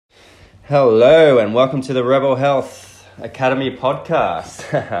Hello and welcome to the Rebel Health Academy podcast.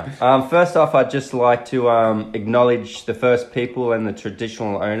 First off, I'd just like to acknowledge the first people and the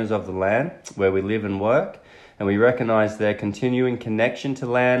traditional owners of the land where we live and work, and we recognise their continuing connection to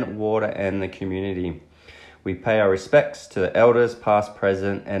land, water and the community. We pay our respects to the elders past,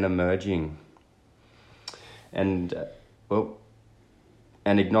 present and emerging. And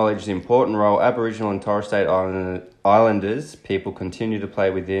acknowledge the important role Aboriginal and Torres Strait Islanders people continue to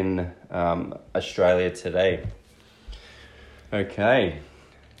play within Australia today. Okay,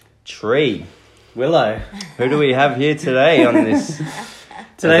 Tree. Willow. Who do we have here today on this?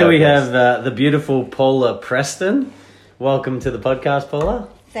 Today we have the beautiful Paula Preston. Welcome to the podcast, Paula.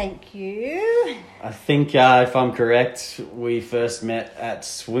 Thank you. I think, if I'm correct, we first met at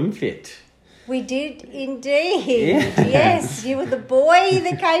SwimFit. We did indeed. Yeah. Yes, you were the boy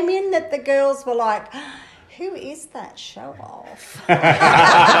that came in that the girls were like, who is that show off? Swimming,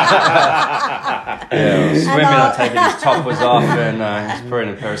 I take it his top was off and he's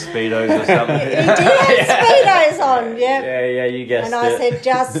putting a pair of Speedos or something. He did have Speedos on, yep. Yeah, you guessed it. And I said,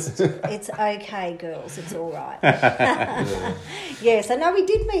 it's okay, girls, it's all right. Yes, I know we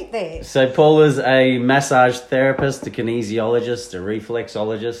did meet there. So Paula's a massage therapist, a kinesiologist, a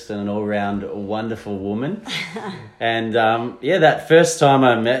reflexologist, and an all-round wonderful woman. And that first time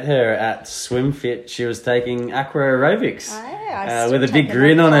I met her at SwimFit, she was taking aqua aerobics with a big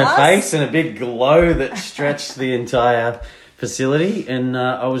grin on her face and a big glow that stretched the entire facility. And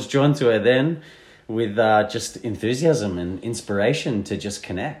I was drawn to her then with just enthusiasm and inspiration to just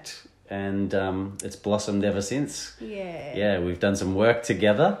connect. And it's blossomed ever since. Yeah, we've done some work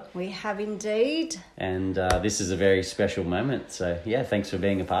together. We have indeed. And this is a very special moment. So, yeah, thanks for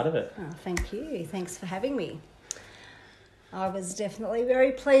being a part of it. Oh, thank you. Thanks for having me. I was definitely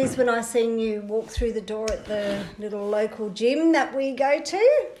very pleased when I seen you walk through the door at the little local gym that we go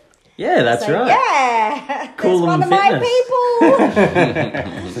to. Yeah, that's right. Yeah, cool that's one of my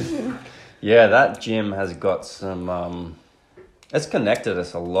people. Yeah, that gym has got some... it's connected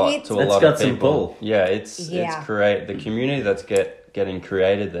us a lot to a lot of people. Some pull. Yeah, it's create the community that's getting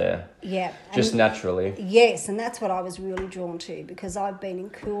created there. Yeah. Just naturally. Yes, and that's what I was really drawn to because I've been in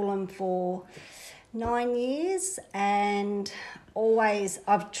Coolum for 9 years and always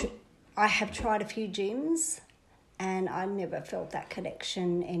I have tried a few gyms and I never felt that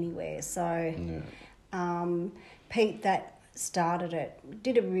connection anywhere. So Pete that started it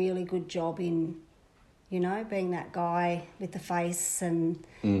did a really good job in being that guy with the face and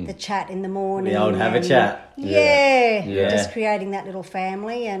the chat in the morning. The old have a chat. Yeah. Just creating that little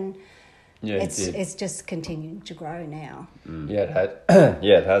family and it's just continuing to grow now. Yeah,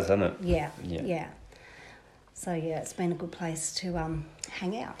 it has, hasn't it? Yeah. So, it's been a good place to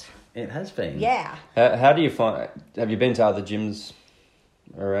hang out. It has been. Yeah. How do you find... Have you been to other gyms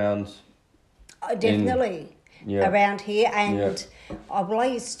around? Definitely. Around here. And I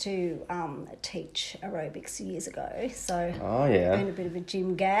used to teach aerobics years ago. So I've been a bit of a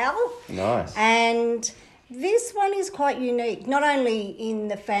gym gal. Nice. And this one is quite unique, not only in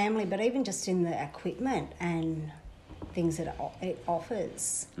the family, but even just in the equipment and things that it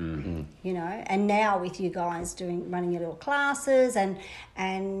offers. Mm-hmm. And now with you guys running your little classes and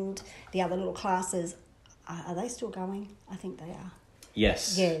the other little classes, are they still going? I think they are.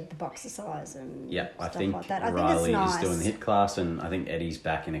 Yes. Yeah, the boxercise and I stuff think like that. I Riley think it's nice. is doing the HIIT class and I think Eddie's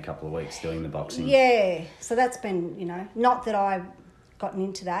back in a couple of weeks doing the boxing. Yeah, so that's been, not that I've gotten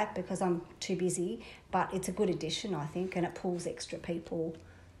into that because I'm too busy, but it's a good addition, I think, and it pulls extra people.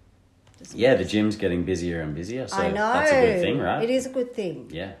 Yeah, the gym's getting busier and busier, so I know. that's a good thing, right? It is a good thing.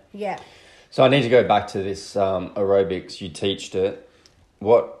 Yeah. Yeah. So I need to go back to this aerobics. You teached it.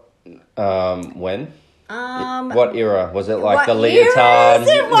 What, when? What era? Was it like the leotard?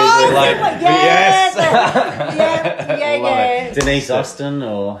 It was. Yes. Yeah. Denise Austin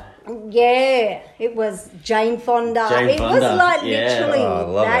or... Yeah, it was Jane Fonda. It was like literally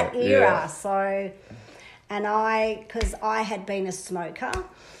that era. Yeah. So, and because I had been a smoker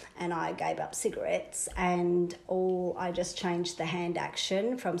and I gave up cigarettes and I just changed the hand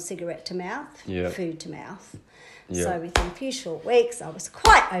action from cigarette to mouth, food to mouth. Yep. So within a few short weeks, I was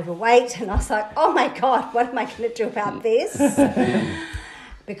quite overweight and I was like, oh my God, what am I going to do about this?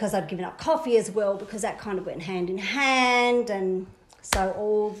 Because I'd given up coffee as well because that kind of went hand in hand, and so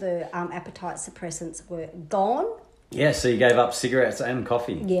all the appetite suppressants were gone. Yeah, so you gave up cigarettes and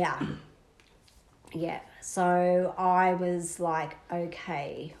coffee. Yeah. So I was like,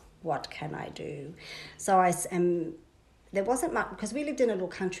 okay, what can I do? So there wasn't much, because we lived in a little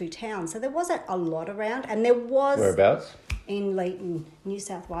country town, so there wasn't a lot around, and there was... Whereabouts? In Leeton, New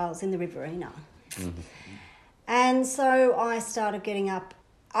South Wales, in the Riverina. Mm-hmm. And so I started getting up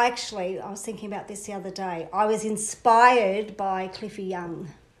I was thinking about this the other day. I was inspired by Cliffy Young.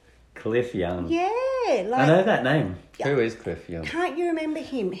 Cliff Young. Yeah. I know that name. Who is Cliff Young? Can't you remember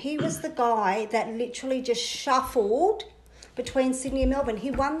him? He was the guy that literally just shuffled between Sydney and Melbourne.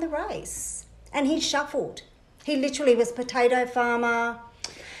 He won the race and he shuffled. He literally was potato farmer.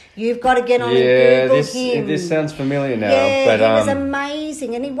 You've got to get on and Google him. This sounds familiar now. Yeah, but, he was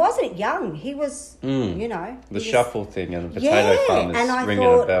amazing. And he wasn't young. He was, The shuffle thing and the potato farmers and I ringing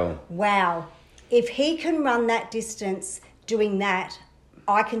thought, a bell. wow, if he can run that distance doing that,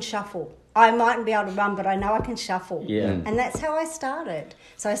 I can shuffle. I mightn't be able to run, but I know I can shuffle. Yeah. And that's how I started.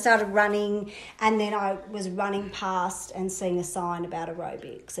 So I started running, and then I was running past and seeing a sign about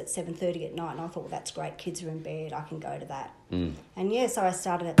aerobics at 7:30 at night, and I thought, well, that's great, kids are in bed, I can go to that. And so I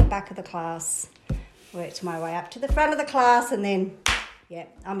started at the back of the class, worked my way up to the front of the class, and then,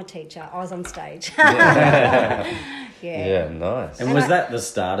 I'm a teacher. I was on stage. Yeah, nice. And was that the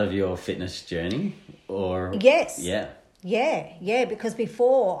start of your fitness journey? Or Yes. Yeah. Yeah, because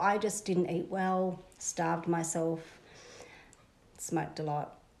before I just didn't eat well, starved myself, smoked a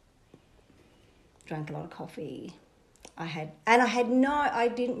lot, drank a lot of coffee. I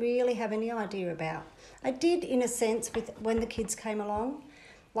didn't really have any idea about. I did in a sense when the kids came along,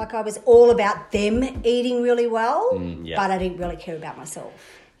 like I was all about them eating really well, but I didn't really care about myself.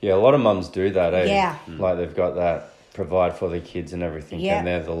 Yeah, a lot of mums do that, eh? Yeah. Like they've got that provide for their kids and everything, Yeah. and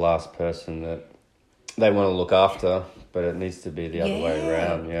they're the last person that they want to look after, but it needs to be the other way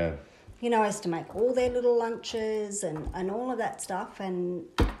around, yeah. I used to make all their little lunches and all of that stuff,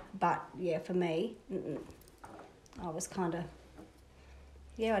 but for me, I was kind of,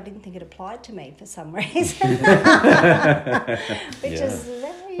 I didn't think it applied to me for some reason, which is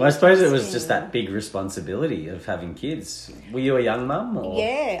very Well, I suppose it was just that big responsibility of having kids. Were you a young mum? Or?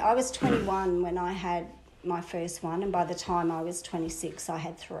 Yeah, I was 21 when I had my first one, and by the time I was 26, I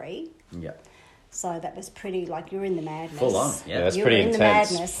had 3. Yeah. So that was pretty, like, you're in the madness. Full on, yeah. That's You're pretty in intense.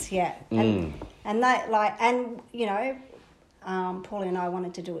 the madness, yeah. And that, like, Paula and I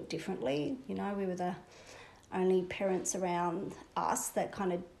wanted to do it differently. We were the only parents around us that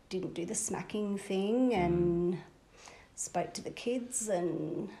kind of didn't do the smacking thing and spoke to the kids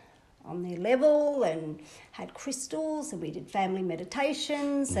and on their level and had crystals, and we did family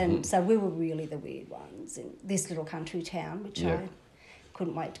meditations, and so we were really the weird ones in this little country town, which I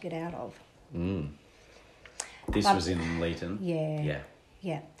couldn't wait to get out of. This was in Leeton.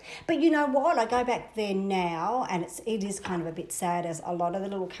 Yeah. But you know what? I go back there now, and it is kind of a bit sad, as a lot of the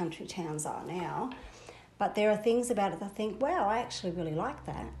little country towns are now. But there are things about it that I think, wow, I actually really like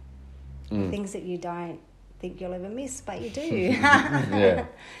that. Things that you don't think you'll ever miss, but you do.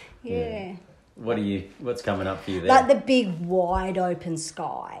 Yeah. What's coming up for you there? Like the big wide open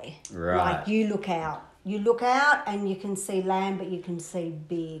sky. Right. Like you look out and you can see land, but you can see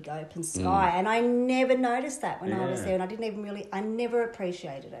big open sky. And I never noticed that when I was there, and I never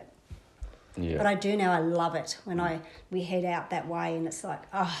appreciated it. Yeah. But I do now. I love it when we head out that way, and it's like,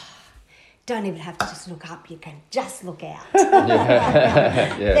 don't even have to just look up. You can just look out.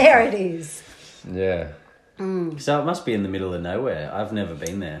 There it is. Yeah. So it must be in the middle of nowhere. I've never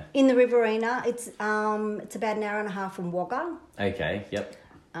been there. In the Riverina, it's about an hour and a half from Wagga. Okay, yep.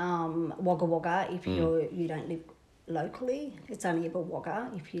 Wagga Wagga, if you don't live locally. It's only about Wagga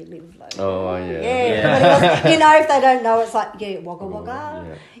if you live locally. Oh, yeah. Yeah. If they don't know, it's like, Wagga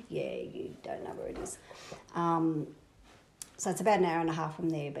Wagga. Yeah, you don't know where it is. So it's about an hour and a half from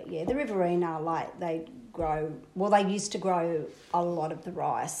there. But, the Riverina, they used to grow a lot of the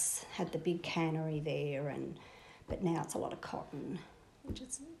rice, had the big cannery there, but now it's a lot of cotton, which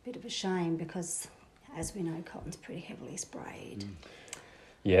is a bit of a shame because, as we know, cotton's pretty heavily sprayed.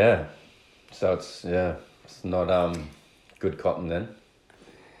 Yeah. So it's not good cotton then?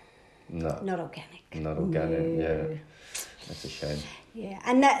 No. Not organic. Not organic, No. yeah. That's a shame. Yeah,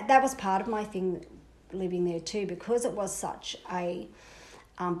 and that was part of my thing living there too, because it was such a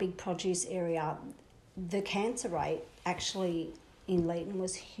big produce area. The cancer rate actually in Leeton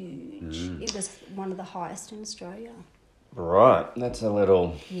was huge. It was one of the highest in Australia. Right, that's a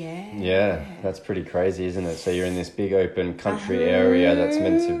little... Yeah, that's pretty crazy, isn't it? So you're in this big open country area that's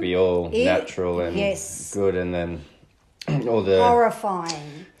meant to be all natural and good, and then all the...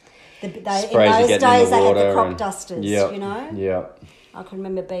 Horrifying. In those days, getting in the they had the water crop dusters, Yeah. I can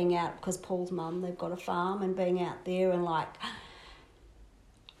remember being out, because Paul's mum, they've got a farm, and being out there and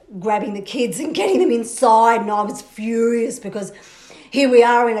grabbing the kids and getting them inside, and I was furious because here we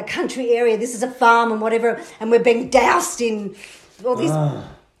are in a country area, this is a farm and whatever, and we're being doused in all this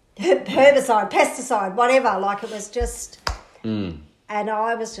herbicide, pesticide, whatever. It was just... And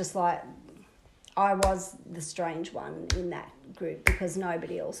I was just like... I was the strange one in that group because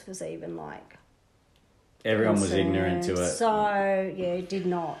nobody else was even like... Everyone was ignorant to it. So, yeah, did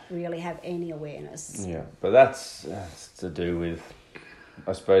not really have any awareness. Yeah, but that's to do with,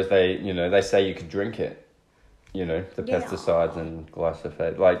 I suppose they say you could drink it, the pesticides and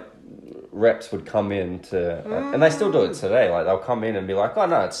glyphosate. Like, reps would come in and they still do it today. Like, they'll come in and be like, oh,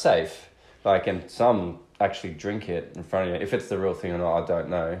 no, it's safe. Like, and some actually drink it in front of you. If it's the real thing or not, I don't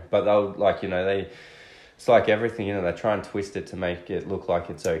know. But they'll, like, it's like everything, they try and twist it to make it look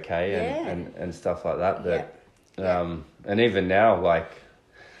like it's okay and stuff like that. But, and even now, like,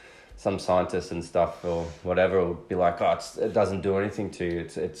 some scientists and stuff or whatever will be like, oh, it doesn't do anything to you.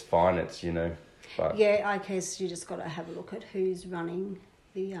 It's fine. It's, but... Yeah, I guess you just got to have a look at who's running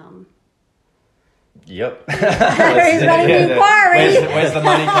the... Yep. Who's running the inquiry? Where's the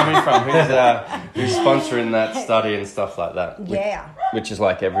money coming from? Who's sponsoring that study and stuff like that? Yeah. Which is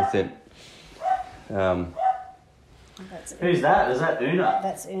like everything. Who's that? Is that Una?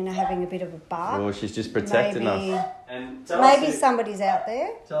 That's Una having a bit of a bark. Well, she's just protecting us. And maybe somebody's out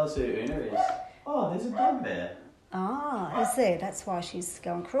there. Tell us who Una is. Oh, there's a dog there. Ah, is there? That's why she's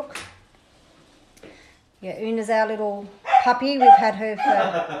going crook. Yeah, Una's our little puppy. We've had her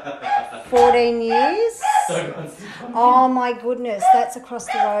for 14 years. Oh my goodness, that's across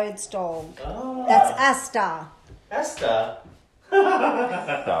the road's dog. Oh. That's Asta. Asta?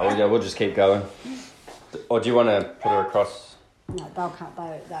 No, we'll just keep going. Or do you want to put her across? No, they'll come.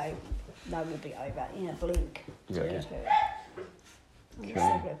 They will be over in a blink. Yeah. Unless they've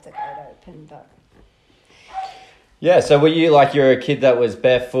left the gate open, but... Yeah, so were you like, you're a kid that was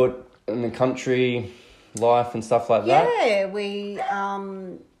barefoot in the country life and stuff like that? Yeah, we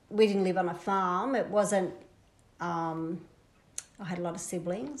didn't live on a farm. It wasn't... I had a lot of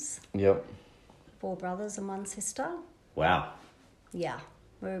siblings. Yep. 4 brothers and 1 sister. Wow. Yeah,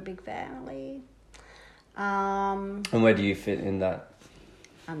 we're a big family. And where do you fit in that?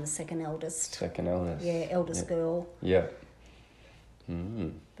 I'm the second eldest. Second eldest. Yeah, eldest girl. Yeah.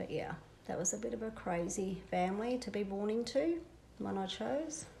 Mm. But yeah, that was a bit of a crazy family to be born into, one I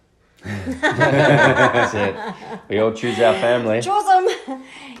chose. That's it. We all choose our family. Choose them.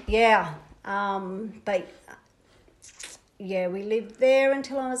 Yeah. But yeah, we lived there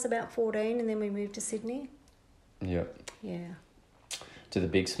until I was about 14 and then we moved to Sydney. Yep. Yeah. To the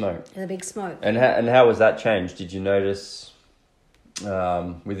Big Smoke. To the Big Smoke. And how was that change? Did you notice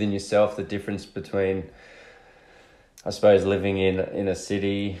within yourself the difference between, I suppose, living in a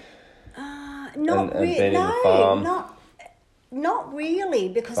city and being in the farm? Not really,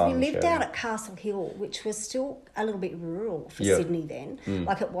 because farm we lived show. out at Castle Hill, which was still a little bit rural for Yep. Sydney then.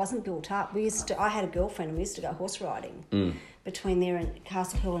 Like, it wasn't built up. I had a girlfriend and we used to go horse riding between there and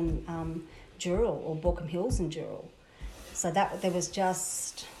Castle Hill and Dural, or Borkham Hills and Dural. So there was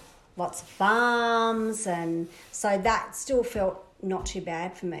just lots of farms, and so that still felt not too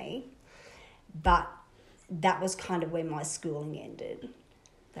bad for me. But that was kind of where my schooling ended.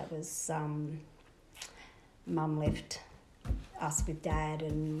 That was Mum left us with Dad,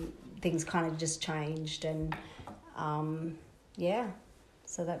 and things kind of just changed, and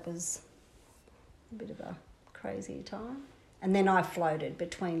so that was a bit of a crazy time. And then I floated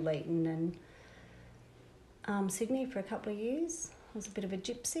between Leeton and Sydney for a couple of years. I was a bit of a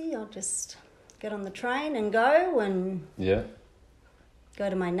gypsy. I'd just get on the train and go and go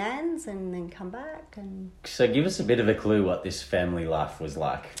to my nan's and then come back. And so give us a bit of a clue what this family life was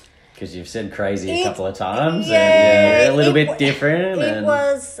like, because you've said crazy a couple of times, and a little bit different. It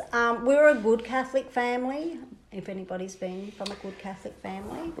was, we were a good Catholic family, if anybody's been from a good Catholic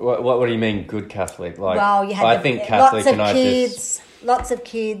family. What do you mean, good Catholic? Like, well, you had I think Catholic lots of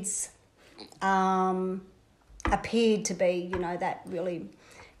kids, appeared to be, that really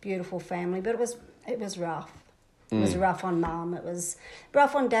beautiful family, but it was rough. It was rough on Mum. It was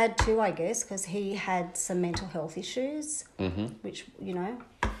rough on Dad too, I guess, because he had some mental health issues, which,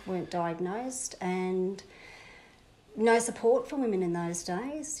 weren't diagnosed, and no support for women in those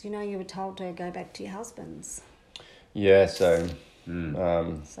days. You were told to go back to your husbands. Yeah, so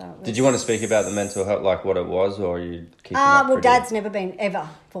did you want to speak about the mental health, like what it was, or are you keeping that well, Dad's never been ever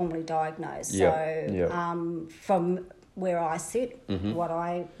formally diagnosed. Yep. So from where I sit, what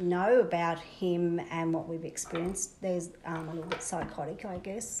I know about him and what we've experienced, there's a little bit psychotic, I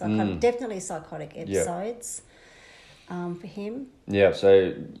guess. Definitely psychotic episodes for him. Yeah,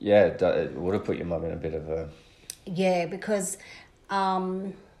 so, it would have put your mum in a bit of a... Yeah, because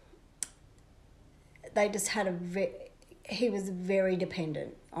they just had he was very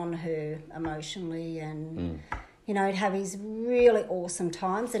dependent on her emotionally, and You know, he'd have his really awesome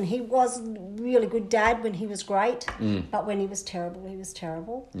times, and he was really good dad when he was great, but when he was terrible, he was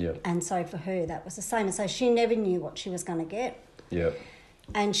terrible. Yeah. And so for her, that was the same. And so she never knew what she was going to get. Yeah.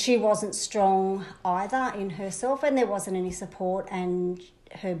 And she wasn't strong either in herself, and there wasn't any support, and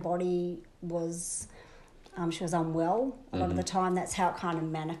her body was, she was unwell a lot of the time. That's how it kind of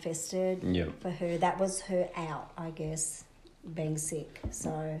manifested for her. That was her out, I guess, being sick.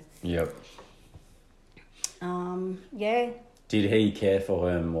 So... Yep. Yeah. Did he care for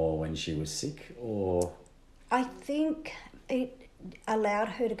her more when she was sick, or? I think it allowed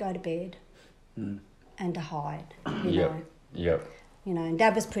her to go to bed and to hide, you know. Yep. You know, and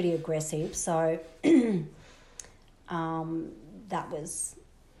Dad was pretty aggressive, so that was...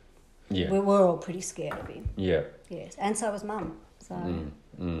 Yeah. We were all pretty scared of him. Yeah. Yes, and so was Mum. So...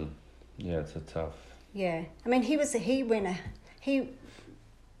 Yeah, it's a tough... Yeah. I mean, he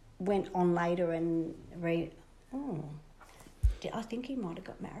went on later and I think he might have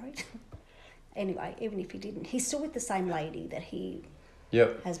got married. Anyway, even if he didn't, he's still with the same lady that he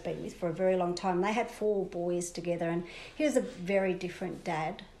has been with for a very long time. They had 4 boys together, and he was a very different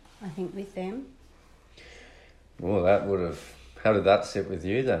dad, I think, with them. Well, that would have... How did that sit with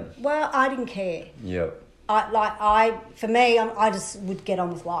you then? Well, I didn't care. Yep. For me, I just would get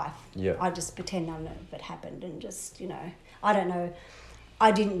on with life. Yeah. I just pretend none of it happened, and just, you know, I don't know.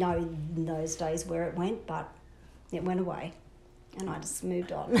 I didn't know in those days where it went, but it went away, and I just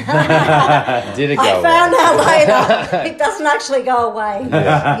moved on. Did it go away? I found out later it doesn't actually go away.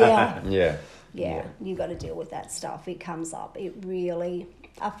 Yeah. You got to deal with that stuff. It comes up. It really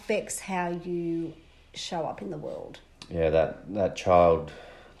affects how you show up in the world. Yeah, that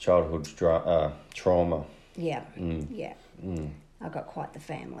childhood trauma. Yeah. I got quite the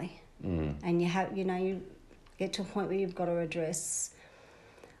family, and you get to a point where you've got to address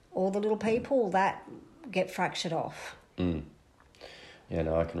all the little people that get fractured off. Yeah,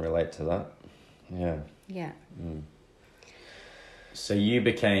 no, I can relate to that. Yeah. So you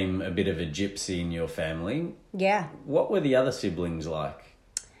became a bit of a gypsy in your family. Yeah. What were the other siblings like?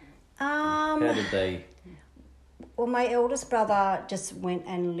 How did they... Well, my eldest brother just went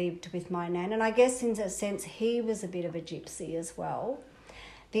and lived with my nan, and I guess in a sense he was a bit of a gypsy as well.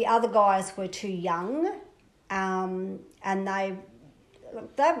 The other guys were too young, and they've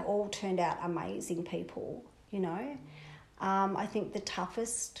all turned out amazing people, you know. I think the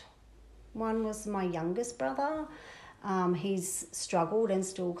toughest one was my youngest brother. He's struggled and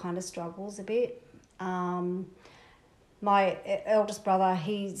still kind of struggles a bit. My eldest brother,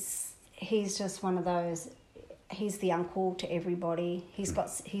 he's just one of those... He's the uncle to everybody. He's got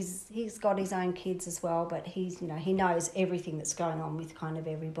his own kids as well, but he knows everything that's going on with kind of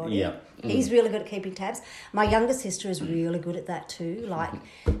everybody. Yeah. He's really good at keeping tabs. My younger sister is really good at that too. Like,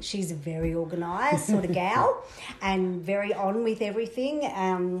 she's a very organised sort of gal and very on with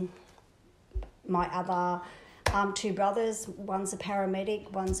everything. My other 2 brothers, one's a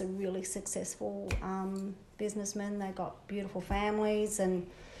paramedic, one's a really successful businessman. They've got beautiful families,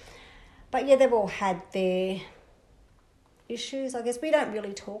 but yeah, they've all had their issues. I guess we don't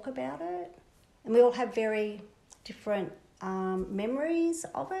really talk about it, and we all have very different memories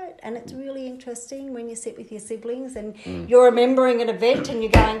of it, and it's really interesting when you sit with your siblings and you're remembering an event and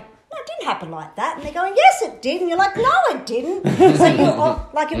you're going, no, it didn't happen like that, and they're going, yes it did, and you're like, no it didn't. So you're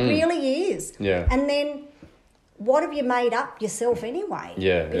like, it really is. Yeah. And then what have you made up yourself anyway?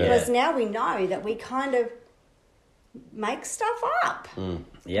 Because now we know that we kind of make stuff up.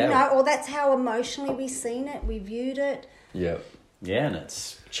 Yeah. You know, or that's how emotionally we've seen it, we viewed it. Yeah. Yeah, and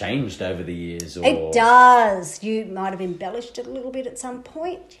it's changed over the years. It does. You might have embellished it a little bit at some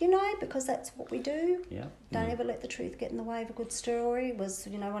point, you know, because that's what we do. Yeah. Don't ever let the truth get in the way of a good story was,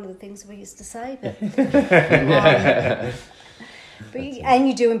 you know, one of the things we used to say. But, and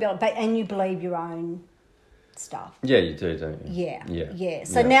you do embellish, and you believe your own stuff. Yeah, you do, don't you? Yeah.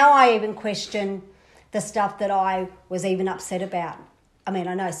 So now I even question the stuff that I was even upset about. I mean,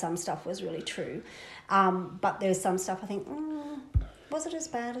 I know some stuff was really true, but there's some stuff I think, was it as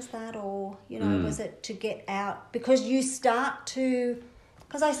bad as that? Or, you know, was it to get out? Because you start to,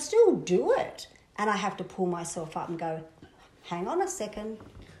 because I still do it, and I have to pull myself up and go, hang on a second.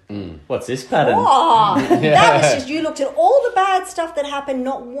 What's this pattern? That was just, you looked at all the bad stuff that happened,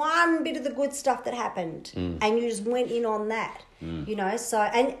 not one bit of the good stuff that happened, and you just went in on that, you know. So,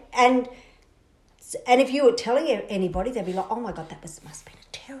 and if you were telling anybody, they'd be like, oh my God, that must have been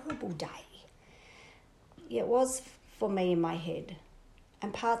a terrible day. Yeah, it was for me in my head.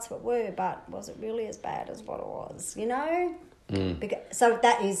 And parts of it were, but was it really as bad as what it was, you know? So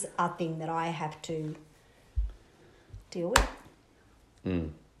that is a thing that I have to deal with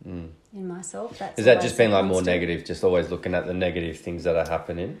in my myself. Has that just been like more negative, just always looking at the negative things that are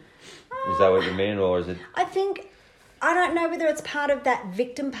happening? Is that what you mean, or is it? I don't know whether it's part of that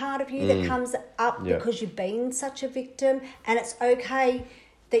victim part of you that comes up because you've been such a victim, and it's okay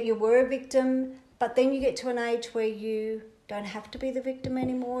that you were a victim, but then you get to an age where you don't have to be the victim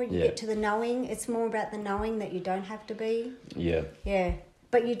anymore. You get to the knowing. It's more about the knowing that you don't have to be. Yeah. Yeah.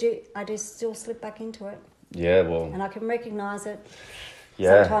 But I do still slip back into it. Yeah, well. And I can recognise it.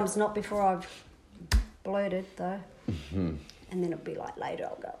 Yeah. Sometimes not before I've blurted, though. Mm-hmm. And then it'll be like later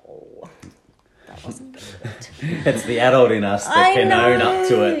I'll go, oh, that wasn't good. It's the adult in us that can own up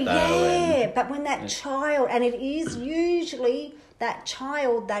to it, though. Yeah, but when that child, and it is usually that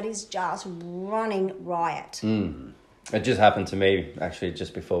child that is just running riot. Mm. It just happened to me, actually,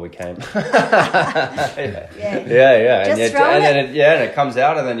 just before we came. Yeah. Just and it comes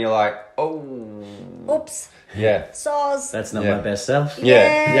out, and then you're like, oh. Oops. Yeah. Soz. That's not my best self.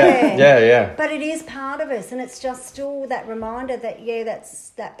 Yeah. But it is part of us, and it's just still that reminder that,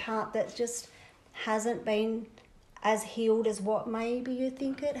 that's that part that just hasn't been as healed as what maybe you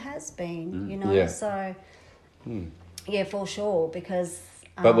think it has been, you know? So, yeah, for sure, because...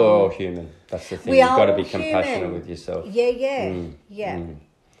 But we're all human. That's the thing. You've got to be compassionate with yourself. Yeah.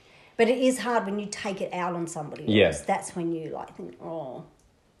 But it is hard when you take it out on somebody else. That's when you like think, oh,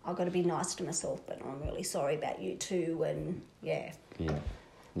 I've got to be nice to myself, but I'm really sorry about you too. And Yeah.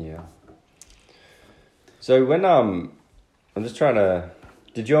 So when I'm just trying to.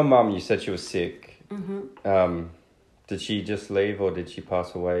 Did your mum? You said she was sick. Mm-hmm. Did she just leave or did she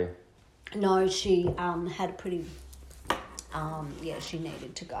pass away? No, she had a pretty. She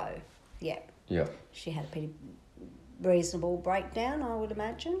needed to go. Yeah. She had a pretty reasonable breakdown, I would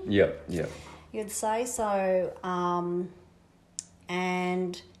imagine. Yeah. You'd say so.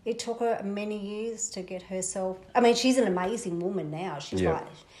 And it took her many years to get herself... I mean, she's an amazing woman now. She's like...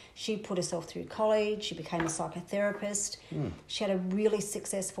 She put herself through college. She became a psychotherapist. She had a really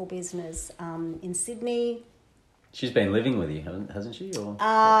successful business in Sydney. She's been living with you, hasn't she? Or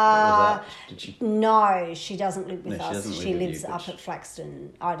did she? No, she doesn't live with us. She lives up at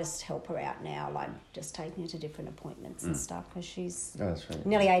Flaxton. I just help her out now, like just taking her to different appointments and stuff, because she's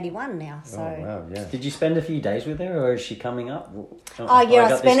nearly 81 now. So. Oh, wow, yeah. Did you spend a few days with her, or is she coming up?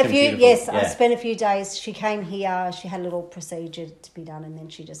 I spent a few. Yes, I spent a few days. She came here. She had a little procedure to be done, and then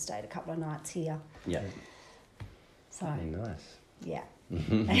she just stayed a couple of nights here. Yeah. So nice. Yeah.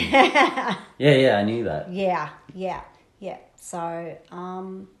 I knew that. Yeah. So,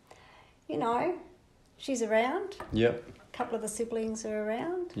 she's around. Yep. A couple of the siblings are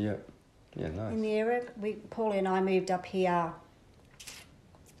around. Yeah, nice. In the area. Paula and I moved up here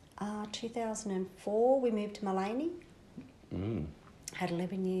 2004. We moved to Mullaney. Had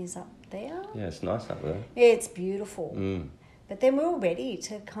 11 years up there. Yeah, it's nice up there. Yeah, it's beautiful. But then we were ready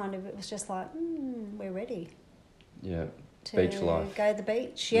to it was just like, we're ready. Yeah. To beach life. Go to the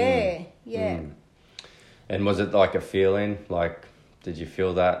beach, yeah. And was it like a feeling? Like, did you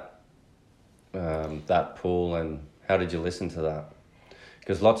feel that that pull, and how did you listen to that?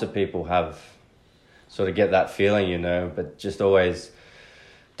 Because lots of people have sort of get that feeling, but just always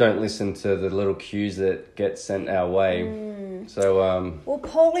don't listen to the little cues that get sent our way. So, well,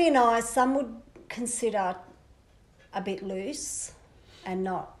 Paulie and I, some would consider a bit loose and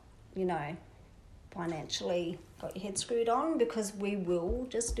not, financially got your head screwed on, because we will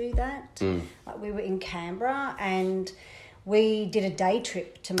just do that. Like, we were in Canberra and we did a day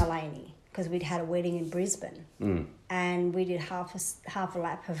trip to Mullaney because we'd had a wedding in Brisbane, and we did half a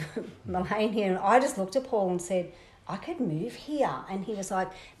lap of Mullaney, and I just looked at Paul and said, I could move here, and he was like,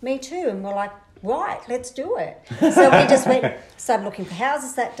 me too, and we're like, right, let's do it. So we just started looking for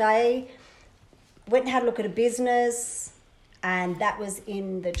houses that day, went and had a look at a business. And that was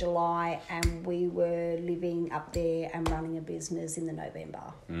in the July, and we were living up there and running a business in the November.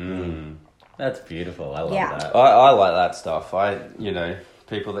 That's beautiful. I love that. I like that stuff.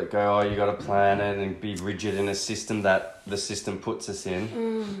 People that go, you got to plan it and be rigid in a system that the system puts us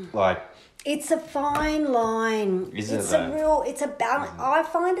in. Like, it's a fine line. It's a balance. I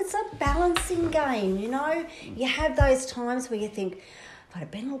find it's a balancing game, You have those times where you think, if I'd have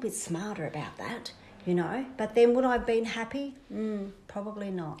been a little bit smarter about that, but then would I have been happy?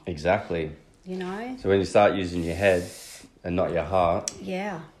 Probably not. Exactly. So when you start using your head and not your heart,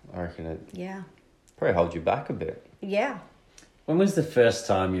 I reckon it probably holds you back a bit. Yeah. When was the first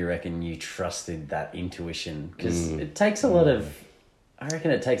time you reckon you trusted that intuition? Because it takes a lot of... I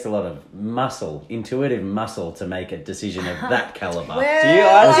reckon it takes a lot of intuitive muscle, to make a decision of that calibre.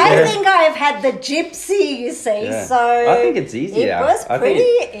 Well, I think I've had the gypsy, you see, so... I think it's easier. It was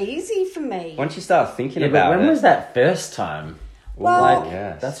pretty easy for me. Once you start thinking about it... When was that first time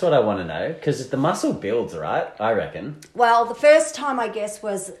Well, that's what I want to know, because the muscle builds, right? I reckon. Well, the first time, I guess,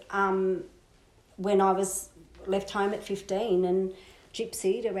 was when I was left home at 15 and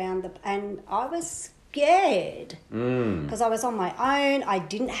gypsied around and I was scared because I was on my own. I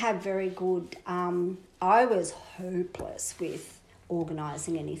didn't have very good, I was hopeless with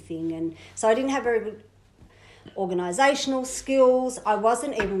organising anything, and so I didn't have very good organisational skills. I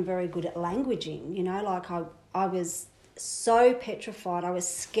wasn't even very good at languaging, like I was so petrified. I was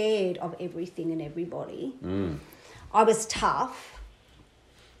scared of everything and everybody. I was tough.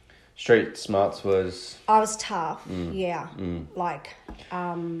 Street smarts was... I was tough, yeah.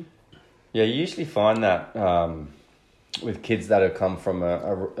 Yeah, you usually find that with kids that have come from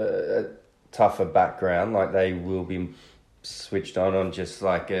a tougher background, like they will be switched on just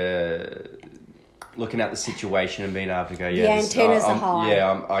like looking at the situation and being able to go, the antennas are high.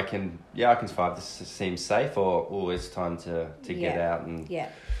 Yeah, I can survive. This seems safe, or it's time to get out and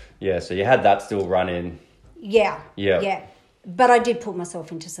so you had that still running. Yeah. But I did put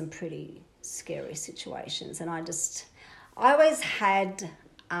myself into some pretty scary situations, and I always had.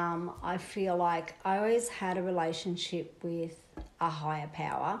 I feel like I always had a relationship with a higher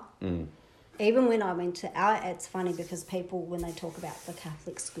power. Even when I went to it's funny because people, when they talk about the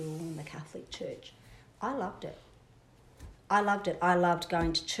Catholic school and the Catholic church, I loved it. I loved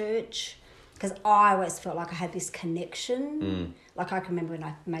going to church because I always felt like I had this connection. Like I can remember when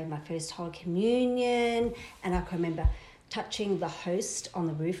I made my first Holy Communion, and I can remember touching the host on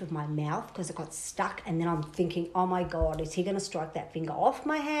the roof of my mouth because it got stuck, and then I'm thinking, oh my God, is he going to strike that finger off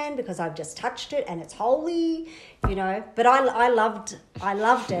my hand because I've just touched it and it's holy, But I loved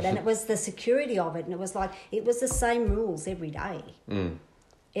it, and it was the security of it, and it was like it was the same rules every day.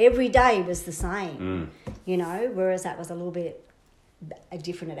 Every day was the same, whereas that was a little bit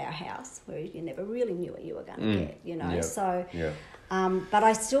different at our house where you never really knew what you were going to get, So. Yeah. But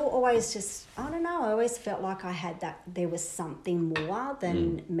I still always I don't know, I always felt like I had that, there was something more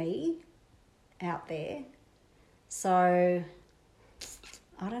than me out there. So,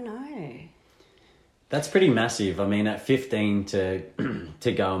 I don't know. That's pretty massive. I mean, at 15 to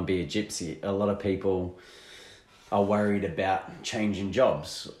go and be a gypsy, a lot of people are worried about changing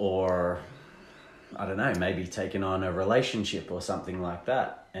jobs or, I don't know, maybe taking on a relationship or something like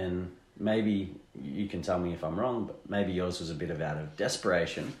that. And maybe you can tell me if I'm wrong, but maybe yours was a bit out of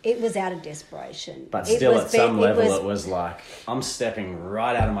desperation. It was out of desperation. But still, at some level, it was like, I'm stepping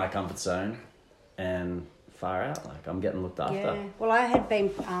right out of my comfort zone and far out. Like, I'm getting looked after. Yeah. Well, I had been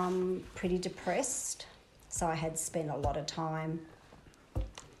pretty depressed. So I had spent a lot of time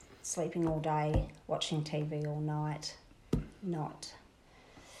sleeping all day, watching TV all night, not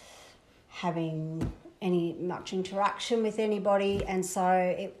having much interaction with anybody, and so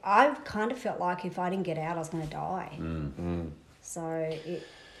I kind of felt like if I didn't get out, I was going to die. So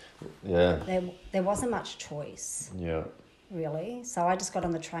there wasn't much choice. Yeah, really. So I just got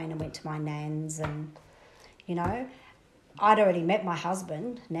on the train and went to my nan's, and I'd already met my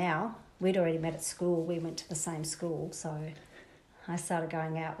husband. Now we'd already met at school. We went to the same school, so I started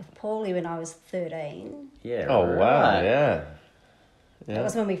going out with Paula when I was 13. Yeah. Oh wow! Yeah. That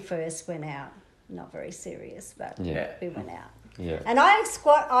was when we first went out. Not very serious, but we went out. Yeah. And I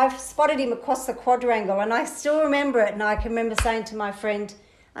spotted him across the quadrangle, and I still remember it, and I can remember saying to my friend,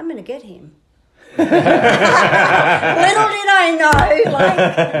 I'm going to get him. Little did I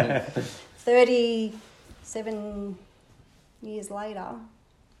know, 37 years later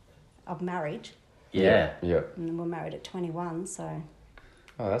of marriage. Yeah. And we're married at 21, so...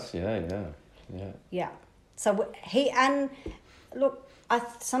 Oh, that's, yeah. Yeah. So look,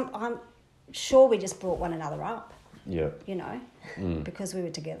 I'm sure we just brought one another up. Yeah. Because we were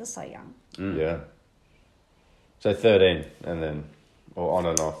together so young. Yeah. So 13 and then, or on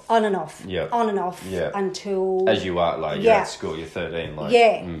and off? On and off. Yeah. On and off. Yeah. Until... As you are, like, you're at school, you're 13. Like,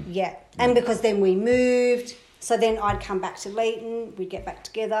 yeah. And because then we moved, so then I'd come back to Leeton, we'd get back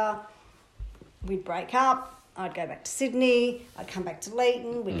together, we'd break up, I'd go back to Sydney, I'd come back to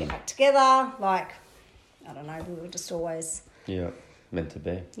Leeton, we'd get back together, like, I don't know, we were just always... Yeah, meant to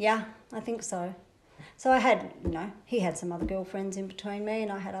be. Yeah, I think so. So I had, he had some other girlfriends in between me,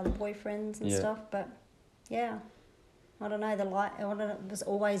 and I had other boyfriends and stuff, but yeah, I don't know, the light was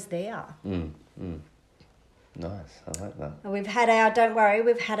always there. Nice, I like that. And we've had our,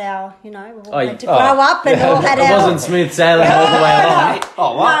 we've all had to grow up and all had our... It wasn't smooth sailing all the way along.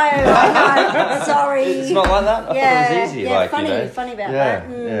 Oh, what? No, sorry. It's not like that? I thought it was easy. Yeah, funny about that.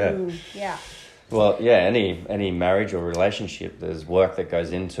 Yeah. Well, yeah, any marriage or relationship, there's work that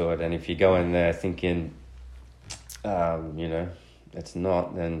goes into it, and if you go in there thinking, it's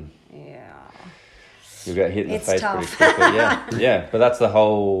not, then... Yeah. you'll get hit in the face tough. pretty quickly. Yeah. But that's the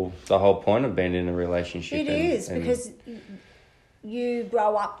whole point of being in a relationship. It is because you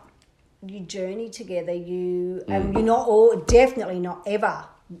grow up, you journey together. You're not all, definitely not ever.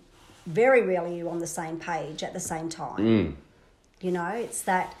 Very rarely you're on the same page at the same time. You know, it's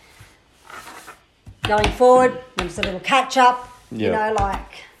that going forward. There's a little catch up. You know,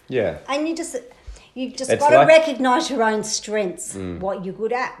 and you just got to recognise your own strengths, what you're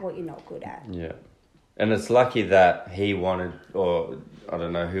good at, what you're not good at. Yeah. And it's lucky that he wanted, or I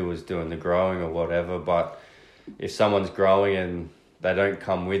don't know who was doing the growing or whatever, but if someone's growing and they don't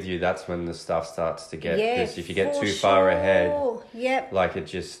come with you, that's when the stuff starts to get, because if you get too far ahead, like it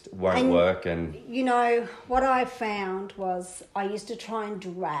just won't work. And you know, what I found was I used to try and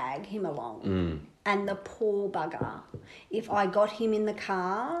drag him along. And the poor bugger, if I got him in the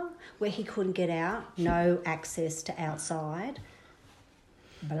car where he couldn't get out, no access to outside,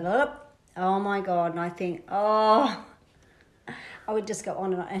 oh my God, and I think, I would just go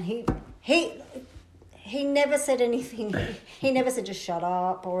on, and he never said anything. He never said just shut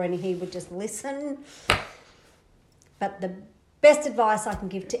up or anything. He would just listen. But the best advice I can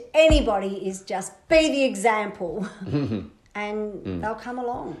give to anybody is just be the example, and they'll come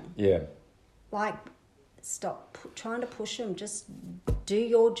along. Yeah. Like, stop trying to push them. Just do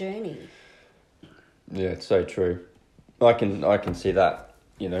your journey. Yeah, it's so true. I can see that.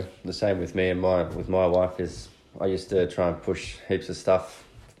 You know, the same with me and my wife is I used to try and push heaps of stuff,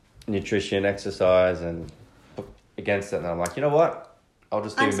 nutrition, exercise, and against it. And I'm like, you know what? I'll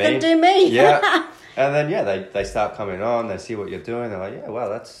just do me. I'm just going to do me. Yeah. And then, they start coming on. They see what you're doing. They're like, yeah, well,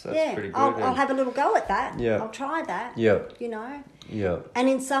 that's pretty good. I'll have a little go at that. Yeah. I'll try that. Yeah. You know? Yeah. And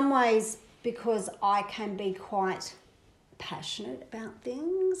in some ways, because I can be quite passionate about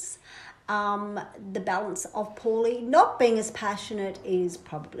things, the balance of Paulie not being as passionate is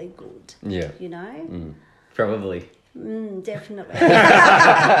probably good. Yeah. You know? Probably. Definitely.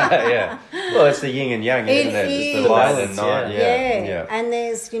 Yeah. Well, it's the yin and yang, isn't it? It's the light and night. Yeah. And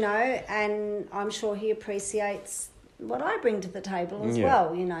there's, you know, and I'm sure he appreciates what I bring to the table as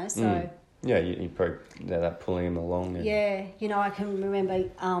well, you know, so... Yeah, you probably that pulling him along. And... Yeah, you know, I can remember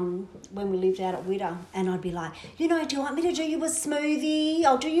when we lived out at Widder, and I'd be like, you know, do you want me to do you a smoothie?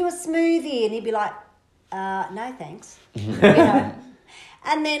 I'll do you a smoothie. And he'd be like, no, thanks. You know?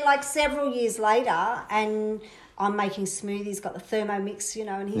 And then, like, several years later, and I'm making smoothies, got the Thermomix, you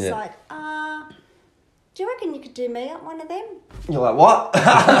know, and he's like, do you reckon you could do me up one of them? You're like, what?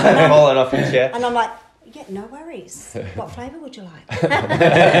 Falling off your chair. And I'm like, yeah, no worries. What flavour would you like?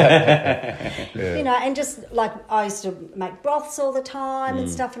 You know, and just like I used to make broths all the time and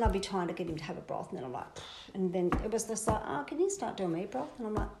stuff, and I'd be trying to get him to have a broth, and then I'm like, and then it was just like, can you start doing me broth? And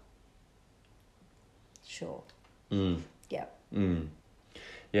I'm like, sure. Yeah.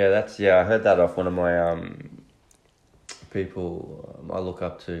 Yeah, I heard that off one of my people I look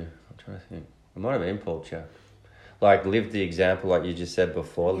up to. I'm trying to think. It might have been Paul Chap. Like, live the example, like you just said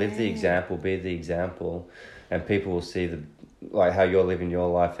before. Live the example, be the example, and people will see like how you're living your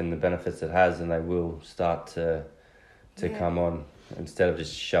life and the benefits it has, and they will start to come on instead of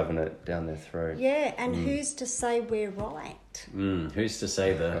just shoving it down their throat. Yeah, and who's to say we're right? Who's to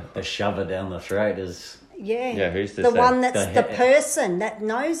say the shover down the throat is... Yeah, who's to the say? one that's the person that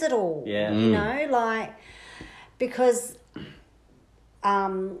knows it all. Yeah. You know, like, because...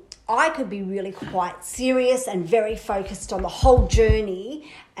 I could be really quite serious and very focused on the whole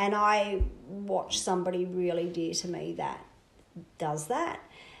journey, and I watch somebody really dear to me that does that,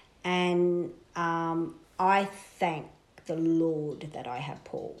 and I thank the Lord that I have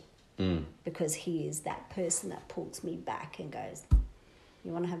Paul, because he is that person that pulls me back and goes,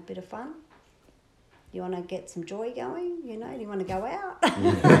 you want to have a bit of fun? You want to get some joy going? You know, do you want to go out?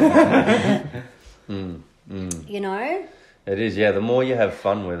 You know? It is, yeah. The more you have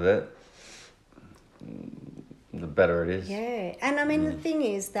fun with it, the better it is. Yeah. And I mean, the thing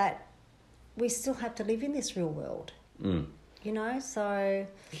is that we still have to live in this real world. You know, so...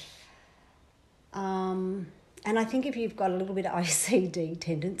 and I think if you've got a little bit of OCD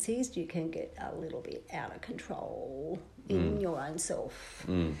tendencies, you can get a little bit out of control in your own self.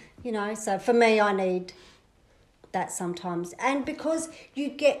 You know, so for me, I need that sometimes. And because you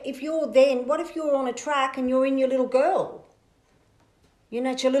get... what if you're on a track and you're in your little girl? You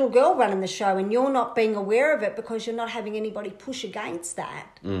know, it's your little girl running the show and you're not being aware of it because you're not having anybody push against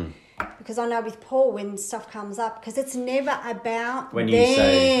that. Because I know with Paul, when stuff comes up, because it's never about when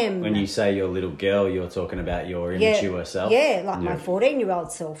them. When you say your little girl, you're talking about your immature self. Yeah, like my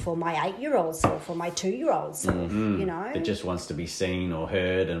 14-year-old self or my 8-year-old self or my 2-year-old self, you know. It just wants to be seen or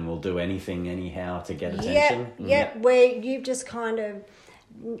heard and will do anything anyhow to get attention. Yeah, where you've just kind of...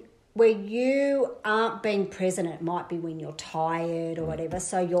 where you aren't being present. It might be when you're tired or whatever,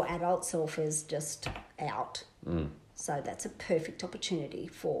 so your adult self is just out. So that's a perfect opportunity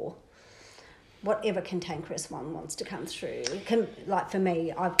for whatever cantankerous one wants to come through. It can, like for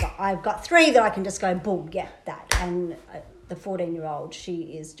me, I've got 3 that I can just go boom, yeah, that. And the 14-year-old, she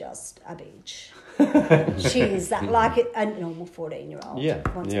is just a bitch. She is that, like a normal 14-year-old. Yeah,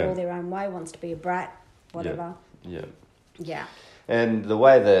 wants it all their own way, wants to be a brat, whatever. Yeah. And the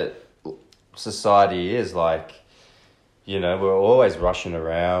way that society is, like, you know, we're always rushing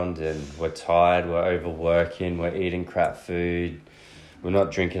around and we're tired, we're overworking, we're eating crap food, we're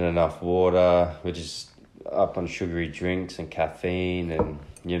not drinking enough water, we're just up on sugary drinks and caffeine, and,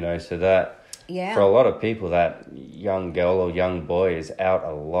 you know, so that, for a lot of people, that young girl or young boy is out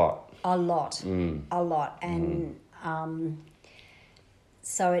a lot. A lot. And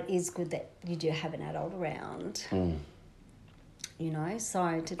so it is good that you do have an adult around, you know,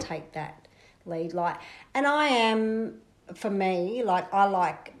 so to take that lead. Like, and I am, for me, like, I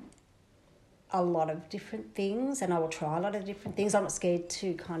like a lot of different things and I will try a lot of different things. I'm not scared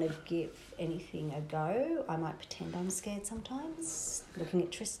to kind of give anything a go. I might pretend I'm scared sometimes, looking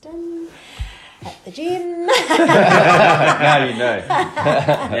at Tristan at the gym. Now you know.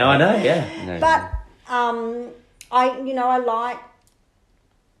 Now I know, yeah. No, but I like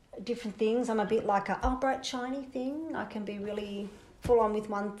different things. I'm a bit like a bright shiny thing. I can be really full on with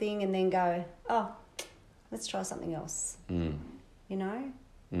one thing and then go, let's try something else. You know?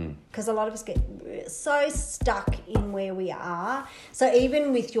 Because a lot of us get so stuck in where we are. So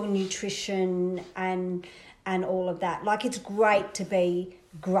even with your nutrition and all of that, like, it's great to be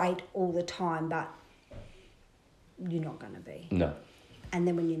great all the time, but you're not going to be. No. And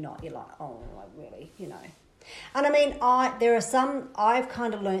then when you're not, you're like, oh, I really, you know. And I mean, I've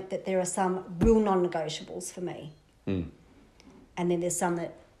kind of learnt that there are some real non-negotiables for me. And then there's some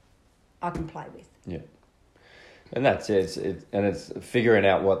that I can play with. Yeah. And that's it. It's figuring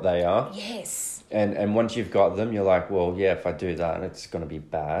out what they are. Yes. And once you've got them, you're like, well, yeah, if I do that, it's going to be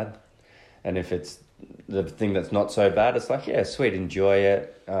bad. And if it's the thing that's not so bad, it's like, yeah, sweet, enjoy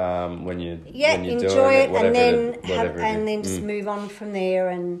it. When you're enjoy doing it, whatever and then just move on from there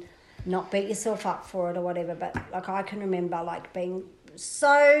and not beat yourself up for it or whatever. But like, I can remember like being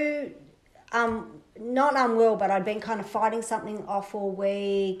so not unwell, but I'd been kind of fighting something off all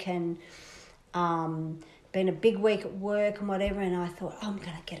week and been a big week at work and whatever, and I thought, I'm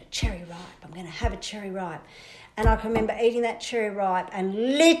going to get a cherry ripe. I'm going to have a cherry ripe. And I can remember eating that cherry ripe and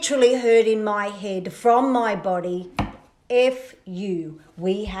literally heard in my head from my body, F you,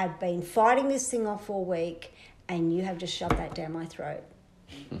 we have been fighting this thing off all week and you have just shoved that down my throat.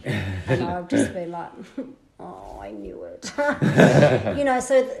 And I've just been like, oh, I knew it. You know,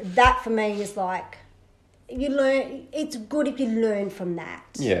 so that for me is like, you learn, it's good if you learn from that.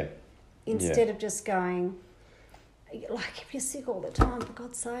 Yeah. Instead of just going, like, if you're sick all the time, for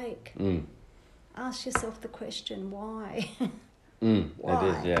God's sake, ask yourself the question, why? Why?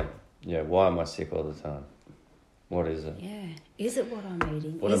 It is, yeah. Yeah, why am I sick all the time? What is it? Yeah. Is it what I'm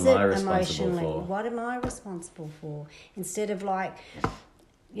eating? What is am I it responsible emotionally? for? What am I responsible for? Instead of like,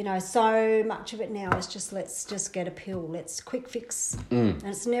 you know, so much of it now is just, let's just get a pill. Let's quick fix. And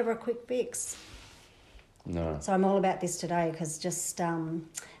it's never a quick fix. No. So I'm all about this today because just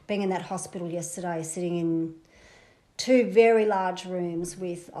being in that hospital yesterday, sitting in 2 very large rooms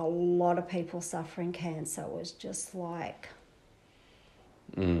with a lot of people suffering cancer, was just like,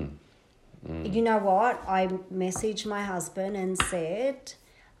 you know what? I messaged my husband and said,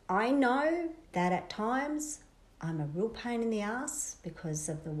 I know that at times I'm a real pain in the ass because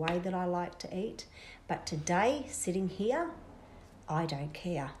of the way that I like to eat, but today, sitting here, I don't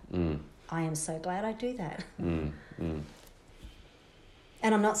care. I am so glad I do that.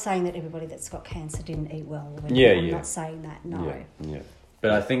 And I'm not saying that everybody that's got cancer didn't eat well. I'm not saying that, no. Yeah.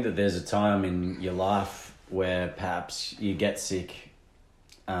 But I think that there's a time in your life where perhaps you get sick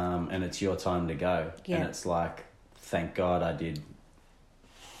and it's your time to go. Yeah. And it's like, thank God I did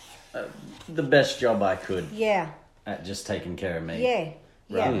the best job I could at just taking care of me.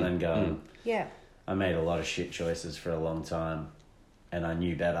 Rather than going, I made a lot of shit choices for a long time and I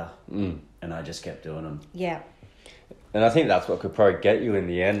knew better and I just kept doing them. Yeah. And I think that's what could probably get you in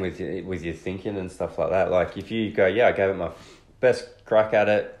the end with your thinking and stuff like that. Like, if you go, I gave it my best crack at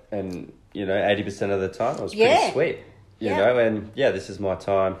it, and, you know, 80% of the time it was pretty sweet, you know, and, this is my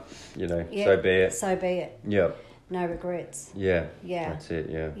time, you know, so be it. So be it. Yeah. No regrets. Yeah. Yeah. That's it,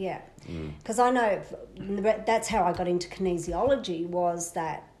 yeah. Yeah. Because I know that's how I got into kinesiology, was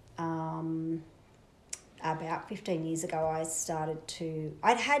that about 15 years ago,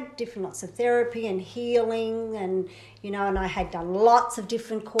 I'd had different lots of therapy and healing and, and I had done lots of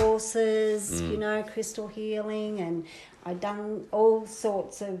different courses, crystal healing, and I'd done all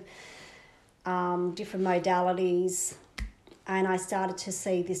sorts of different modalities. And I started to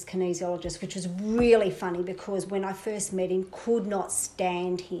see this kinesiologist, which was really funny because when I first met him, could not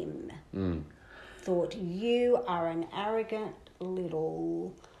stand him. Thought, you are an arrogant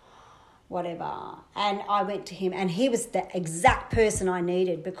little whatever. And I went to him, and he was the exact person I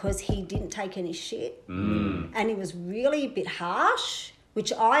needed because he didn't take any shit. And he was really a bit harsh,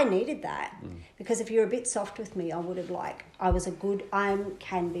 which I needed that. Because if you're a bit soft with me, I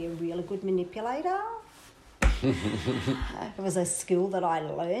can be a really good manipulator. It was a skill that I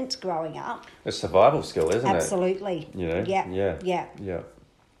learnt growing up. A survival skill, isn't it? Absolutely. Yeah.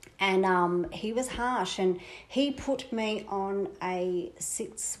 And he was harsh, and he put me on a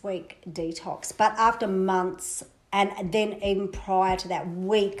 6-week detox. But after months, and then even prior to that,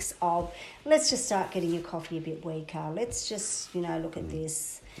 weeks of, let's just start getting your coffee a bit weaker. Let's just, look at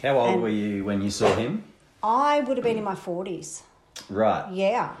this. How old were you when you saw him? I would have been in my 40s. Right.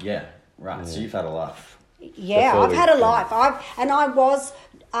 Yeah. Yeah. Right. So you've had a life. Yeah, I've had a life.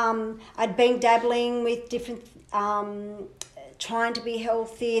 I'd been dabbling with different, trying to be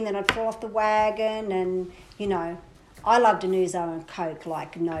healthy, and then I'd fall off the wagon, and, I loved an ouzo and Coke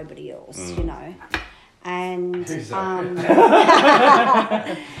like nobody else, And, and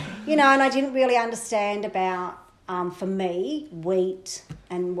I didn't really understand about, for me, wheat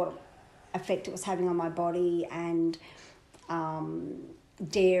and what effect it was having on my body, and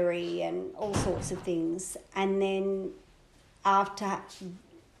dairy and all sorts of things. And then after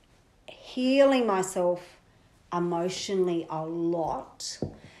healing myself emotionally a lot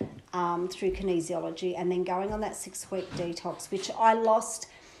through kinesiology, and then going on that 6-week detox, which I lost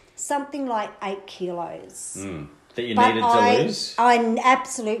something like 8 kilos. That you needed to lose? I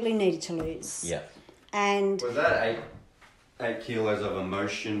absolutely needed to lose. Yeah. And was that 8 kilos of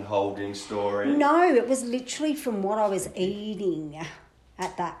emotion holding, storing? No, it was literally from what I was eating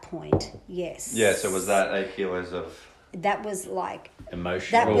at that point. Yes. Yeah, so was that 8 kilos of... That was like...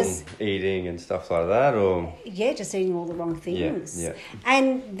 Emotional eating and stuff like that, or... Yeah, just eating all the wrong things. Yeah.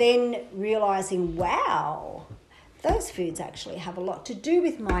 And then realising, wow, those foods actually have a lot to do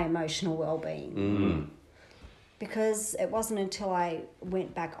with my emotional well-being. Because it wasn't until I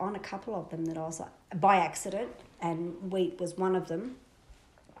went back on a couple of them that I was like, by accident, and wheat was one of them,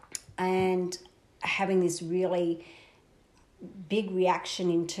 and having this really big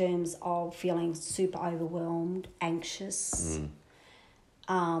reaction in terms of feeling super overwhelmed, anxious,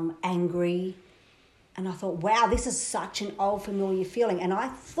 angry. And I thought, wow, this is such an old familiar feeling. And I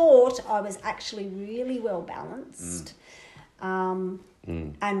thought I was actually really well balanced. And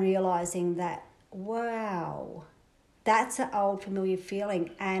realising that, wow, that's an old familiar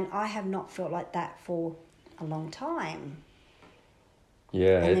feeling. And I have not felt like that for a long time.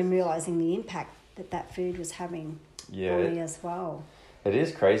 Yeah. And then realising the impact that food was having on me as well. It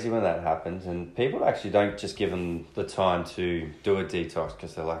is crazy when that happens, and people actually don't just give them the time to do a detox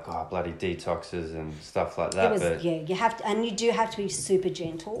because they're like, oh, bloody detoxes and stuff like that. You have to, and you do have to be super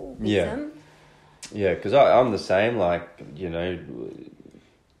gentle with them. Yeah, because I'm the same. Like, I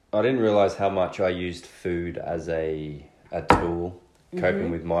didn't realise how much I used food as a tool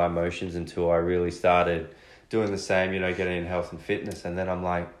coping with my emotions until I really started doing the same, getting in health and fitness, and then I'm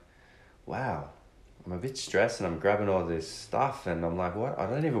like, wow, I'm a bit stressed and I'm grabbing all this stuff and I'm like, what? I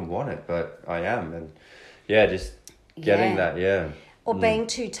don't even want it, but I am. And just getting that, Or being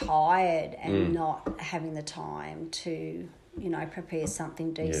too tired and not having the time to, prepare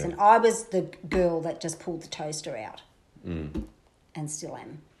something decent. I was the girl that just pulled the toaster out and still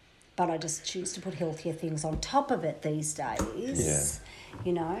am. But I just choose to put healthier things on top of it these days,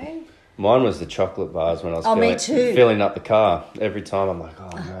 Mine was the chocolate bars when I was filling up the car. Every time I'm like, oh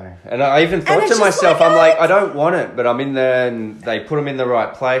no. And I even thought to myself, I'm like, I don't want it, but I'm in there and they put them in the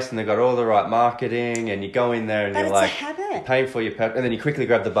right place and they've got all the right marketing, and you go in there and you're like, paying for your pep, and then you quickly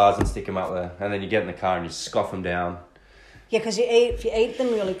grab the bars and stick them up there, and then you get in the car and you scoff them down. Yeah, because if you eat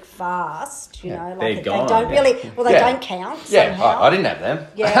them really fast, they're like gone. they don't really, they don't count somehow. I didn't have them.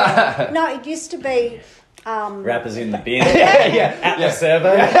 Yeah. No, it used to be... wrappers in the bin. At the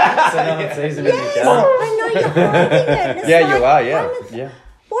servo. So no one sees them in the car. I know you're holding it. You are,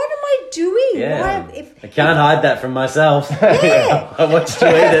 What am I doing? Yeah. I can't hide that from myself. Yeah. I watched you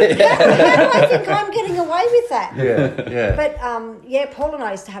eat it. How do I think I'm getting away with that? Yeah. But, Paula and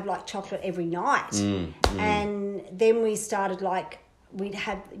I used to have, chocolate every night. And then we started, we'd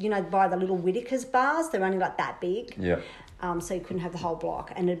have, buy the little Whittaker's bars. They're only, that big. Yeah. so you couldn't have the whole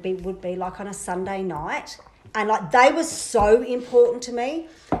block, and would be like on a Sunday night, and like they were so important to me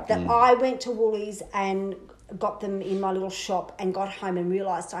that I went to Woolies and got them in my little shop and got home and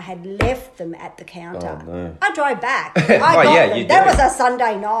realised I had left them at the counter. Oh, no. I drove back. I got them. That was a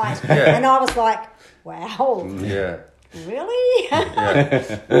Sunday night, and I was like, wow. Yeah. Really?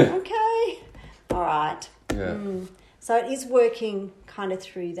 Yeah. Okay. All right. Yeah. So it is working kind of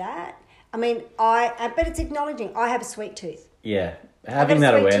through that. I mean, but it's acknowledging I have a sweet tooth. Yeah. Having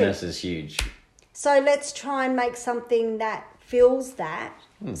that awareness is huge. So let's try and make something that fills that.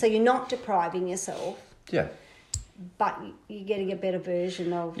 So you're not depriving yourself. Yeah. But you're getting a better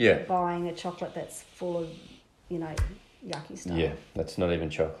version of buying a chocolate that's full of, yucky stuff. Yeah, that's not even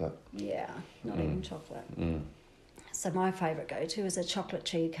chocolate. Yeah, not even chocolate. So my favourite go-to is a chocolate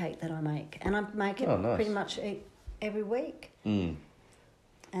cheesecake that I make. And I make it pretty much every week. And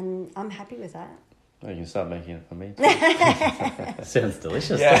I'm happy with that. Oh, you can start making it for me. Sounds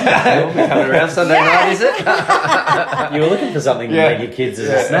delicious. Yeah. We'll be coming around Sunday night, is it? You were looking for something to make your kids as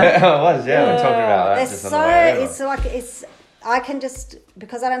a snack. I was, we're talking about that. I can just,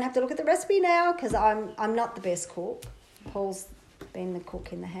 because I don't have to look at the recipe now, because I'm not the best cook. Paul's been the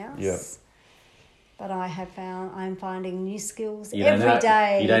cook in the house. Yeah. But I'm finding new skills every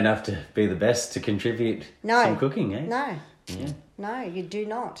day. You don't have to be the best to contribute some cooking, eh? No. Yeah. No, you do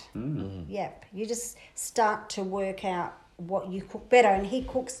not. Yep. You just start to work out what you cook better. And he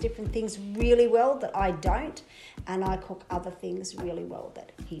cooks different things really well that I don't. And I cook other things really well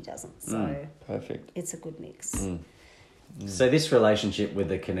that he doesn't. So perfect. It's a good mix. So this relationship with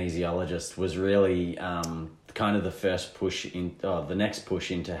the kinesiologist was really kind of the first push the next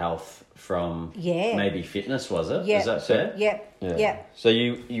push into health from maybe fitness, was it? Yep. Is that fair? Yep. So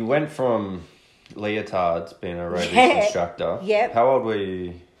you went from leotards, being a aerobics instructor. Yep. How old were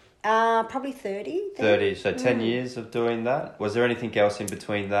you? Probably 30. 30. So 10 years of doing that. Was there anything else in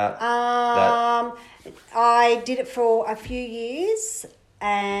between that? I did it for a few years,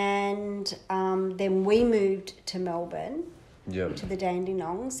 and then we moved to Melbourne. To the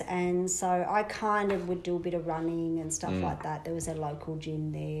Dandenongs, and so I kind of would do a bit of running and stuff like that. There was a local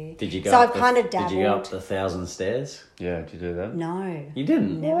gym there. Did you go? So I kind of dabbled. Did you go up the 1,000 stairs? Yeah, did you do that? No, you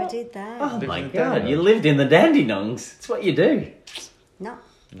didn't. Never did that. Oh my god! You lived in the Dandenongs. It's what you do. No.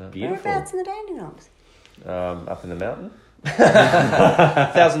 Beautiful. Whereabouts in the Dandenongs? Up in the mountain.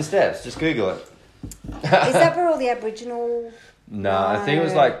 1,000 steps. Just Google it. Is that where all the Aboriginal? No, I think it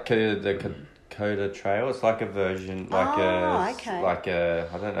was like the Coda Trail. It's like a version, like I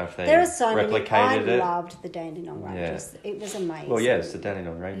don't know if they replicated it. I loved the Dandenong Ranges. It was amazing. Well, yeah, it's the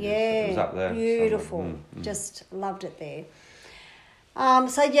Dandenong Ranges. Yeah, it was up there. Beautiful. Just loved it there.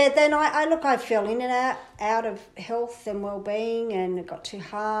 Then I fell in and out of health and well-being, and it got too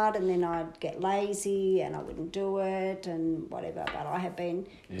hard, and then I'd get lazy and I wouldn't do it and whatever. But I have been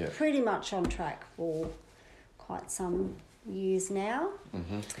pretty much on track for quite some years now.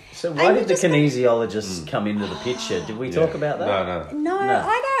 So why did the kinesiologist come into the picture? Did we talk about that? No,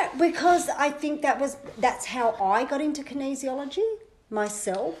 I don't, because I think that's how I got into kinesiology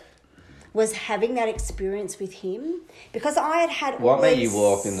myself, was having that experience with him, because I had What made you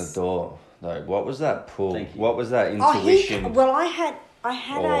walk in the door though? What was that pull? What was that intuition? I had a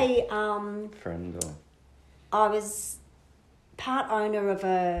friend, or I was part owner of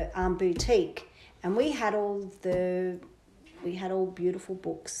a boutique, and we had all beautiful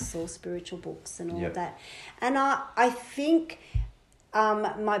books, all spiritual books and all of that. And I think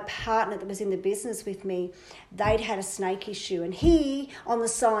my partner that was in the business with me, they'd had a snake issue, and he, on the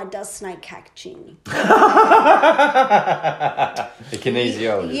side, does snake catching. The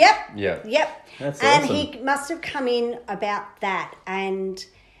kinesiologist. Yep. That's and awesome. he must have come in about that, and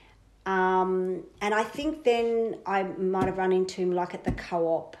I think then I might have run into him like at the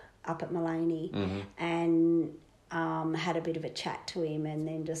co-op up at Mullaney, and had a bit of a chat to him, and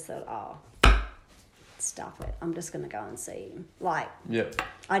then just thought, stuff it, I'm just going to go and see him. I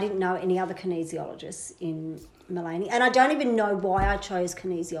didn't know any other kinesiologists in Mullaney, and I don't even know why I chose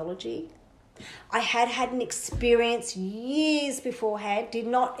kinesiology. I had an experience years beforehand, did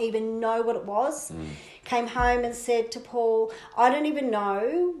not even know what it was. Came home and said to Paul, I don't even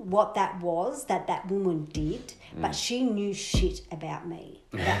know what that was that woman did, but she knew shit about me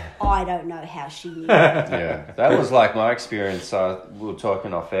that I don't know how she knew. Yeah, that was like my experience. We were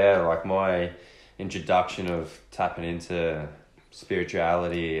talking off air, like my introduction of tapping into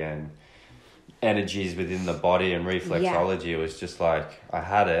spirituality and energies within the body and reflexology. It was just like, I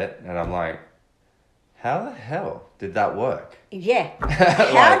had it, and I'm like, how the hell did that work? Yeah.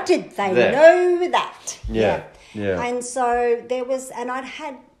 How did they know that? Yeah. And so there was, and I'd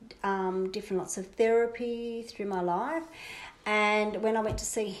had different lots of therapy through my life. And when I went to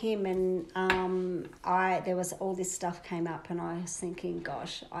see him, and there was all this stuff came up, and I was thinking,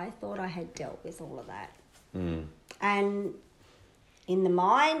 gosh, I thought I had dealt with all of that. And in the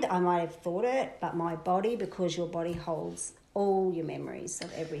mind, I might have thought it, but my body, because your body holds all your memories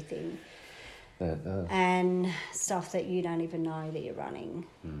of everything. And stuff that you don't even know that you're running,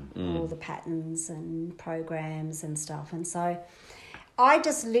 all the patterns and programs and stuff. And so I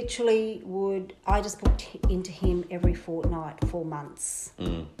just literally booked into him every fortnight, 4 months.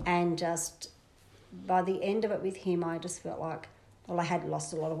 And just by the end of it with him, I just felt like, well, I had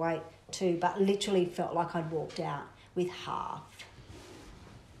lost a lot of weight too, but literally felt like I'd walked out with half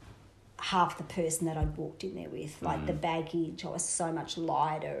the person that I'd walked in there with. Like the baggage, I was so much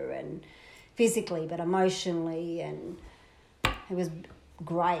lighter, and physically but emotionally, and it was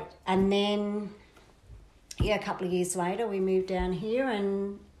great. And then a couple of years later we moved down here,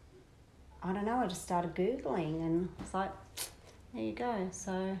 and I don't know, I just started Googling, and it's like, there you go.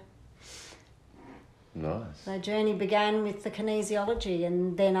 So nice. The journey began with the kinesiology,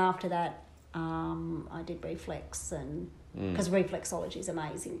 and then after that I did reflex, and because reflexology is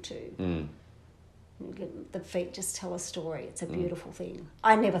amazing too. The feet just tell a story. It's a beautiful thing.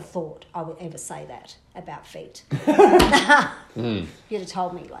 I never thought I would ever say that about feet. You'd have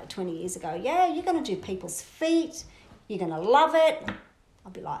told me like 20 years ago, yeah, you're going to do people's feet, you're going to love it.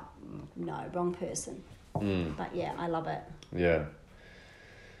 I'd be like, no, wrong person. But yeah, I love it. Yeah,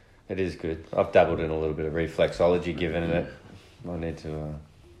 it is good. I've dabbled in a little bit of reflexology, given it. I need to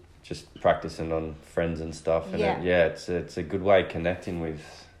just practicing on friends and stuff. And it's a good way of connecting with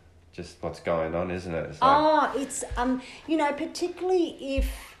just what's going on, isn't it? It's like, it's particularly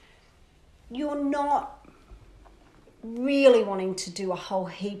if you're not really wanting to do a whole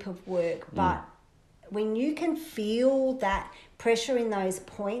heap of work, but when you can feel that pressure in those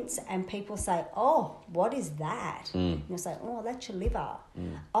points, and people say, oh, what is that? And you'll say, oh, that's your liver.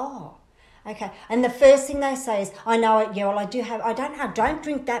 Oh, okay. And the first thing they say is, I know it, yeah, well, I don't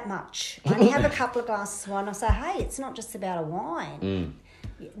drink that much. I only have a couple of glasses of wine. I say, hey, it's not just about a wine.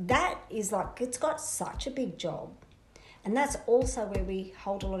 That is like, it's got such a big job. And that's also where we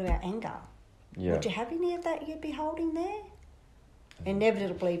hold a lot of our anger. Yeah. Would you have any of that you'd be holding there?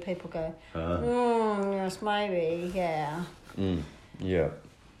 Inevitably, people go, yes, maybe, yeah. Yeah.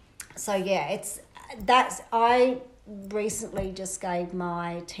 So, yeah, I recently just gave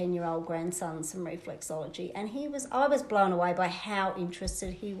my 10-year-old grandson some reflexology, and I was blown away by how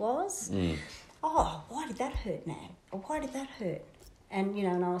interested he was. Oh, why did that hurt now? Or why did that hurt? And,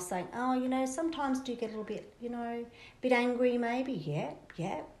 and I was saying, sometimes do you get a little bit, bit angry maybe?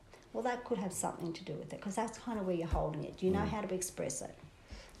 Yeah. Well, that could have something to do with it, because that's kind of where you're holding it. Do you know how to express it?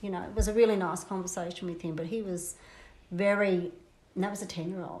 It was a really nice conversation with him, but he was and that was a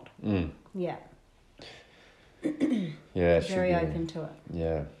 10-year-old. Yeah. Yeah. Very open to it.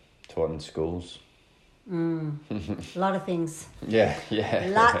 Yeah. Taught in schools. A lot of things. Yeah.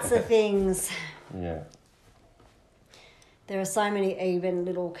 Lots of things. Yeah. There are so many even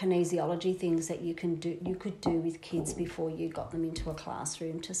little kinesiology things that you could do with kids before you got them into a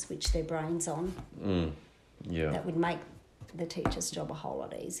classroom to switch their brains on. Yeah. That would make the teacher's job a whole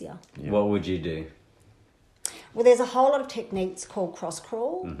lot easier. Yeah. What would you do? Well, there's a whole lot of techniques called cross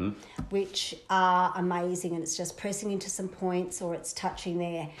crawl, which are amazing, and it's just pressing into some points, or it's touching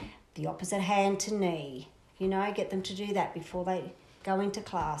the opposite hand to knee. Get them to do that before they go into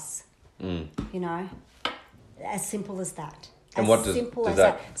class. As simple as that. And what does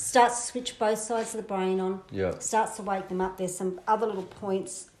that... Starts to switch both sides of the brain on. Yeah. Starts to wake them up. There's some other little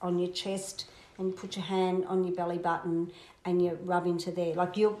points on your chest, and you put your hand on your belly button and you rub into there.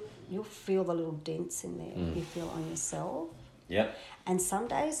 Like you'll feel the little dents in there. You feel on yourself. Yep. And some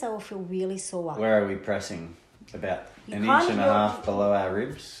days they will feel really sore. Where are we pressing? About an inch and a half below our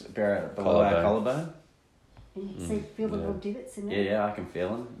ribs, below our collarbone. So you feel the little divots in there? Yeah, I can feel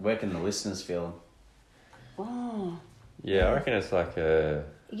them. Where can the listeners feel them? Oh. Yeah, I reckon it's like a...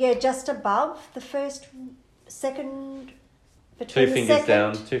 Yeah, just above the second... Two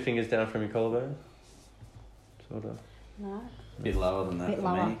fingers down from your collarbone? Sort of. No. A bit lower than that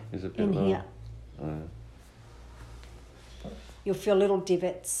for me. Is it a bit in lower? Here. You'll feel little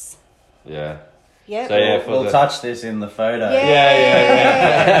divots. Yeah. Yeah. So we'll touch this in the photo.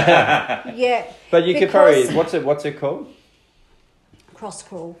 Yeah. Yeah. But you could probably... What's it called? Cross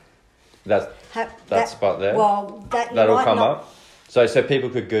crawl. That spot there? Well, that'll come up? So people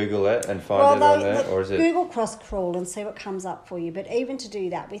could Google it and find it on there, or is it Google cross crawl and see what comes up for you? But even to do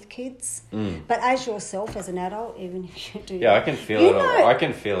that with kids, but as yourself as an adult, even if you do, I can feel it. I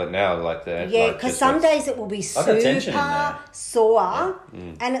can feel it now, like that. Yeah, because some days it will be super sore,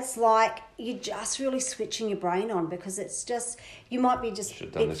 and it's like you're just really switching your brain on because it's just you might be just a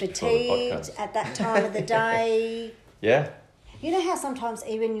bit fatigued at that time of the day. Yeah. You know how sometimes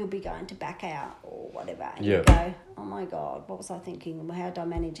even you'll be going to back out or whatever and you go, oh my God, what was I thinking? How did I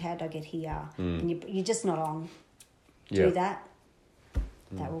manage? How did I get here? And you're just not on. Do that.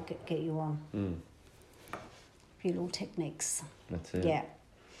 That will get you on. A few little techniques. That's it. Yeah.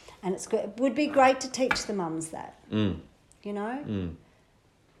 And it's good. It would be great to teach the mums that. You know?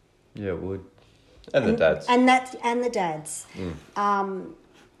 Yeah, it would. And the dads. And the dads.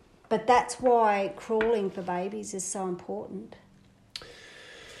 But that's why crawling for babies is so important.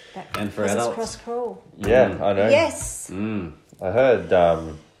 And for adults. Cross crawl. Yeah, I know. Yes. I heard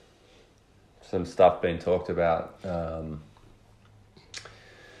some stuff being talked about.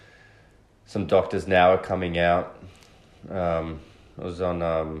 Some doctors now are coming out. I was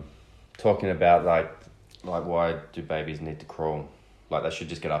on talking about like why do babies need to crawl? Like they should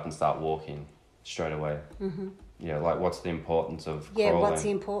just get up and start walking straight away. Yeah, like what's the importance of crawling? Yeah, what's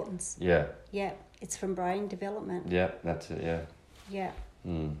the importance? Yeah. Yeah, it's from brain development. Yeah, that's it, yeah. Yeah.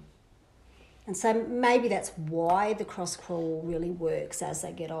 And so maybe that's why the cross crawl really works as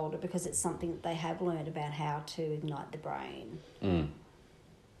they get older, because it's something that they have learned about how to ignite the brain.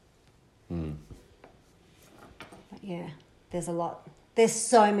 But yeah, there's a lot. There's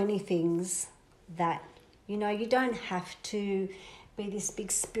so many things that, you know, you don't have to be this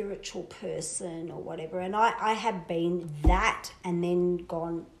big spiritual person or whatever. And I have been that and then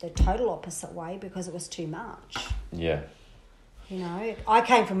gone the total opposite way because it was too much. Yeah. You know, I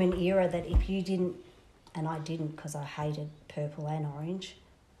came from an era that if you didn't, and I didn't because I hated purple and orange.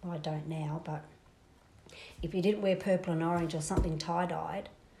 Well, I don't now, but if you didn't wear purple and orange or something tie-dyed,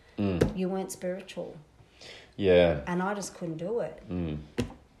 you weren't spiritual. Yeah. And I just couldn't do it.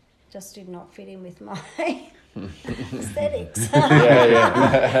 Just did not fit in with my aesthetics.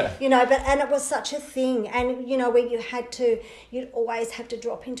 You know, and it was such a thing. And, you know, where you'd always have to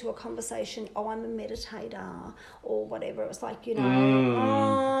drop into a conversation, oh, I'm a meditator or whatever. It was like, you know,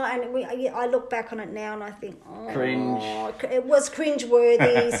 I look back on it now and I think, cringe. It was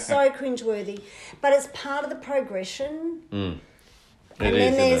cringeworthy, so cringeworthy. But it's part of the progression. And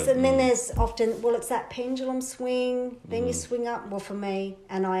then there's often, well, it's that pendulum swing. Then you swing up. Well, for me,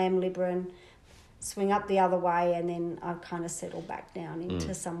 and I am Libran, swing up the other way, and then I kind of settle back down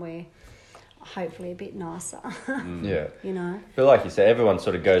into somewhere, hopefully a bit nicer. Yeah. You know. But like you said, everyone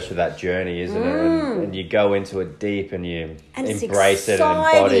sort of goes through that journey, isn't it? And you go into it deep, and you embrace it and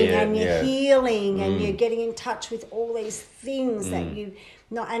embody it, and you're healing, and you're getting in touch with all these things that you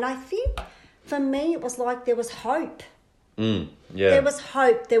know. And I think for me, it was like there was hope. Yeah. There was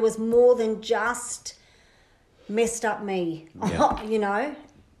hope. There was more than just messed up me, you know?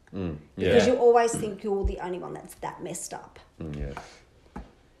 Because you always think you're the only one that's that messed up. Yeah.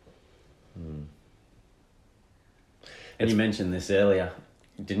 And you mentioned this earlier,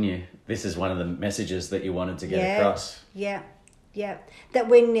 didn't you? This is one of the messages that you wanted to get across. Yeah. That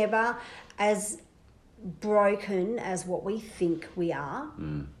we're never as broken as what we think we are.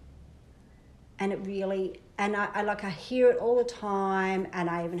 And it really... And I hear it all the time, and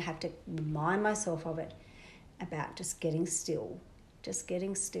I even have to remind myself of it, about just getting still,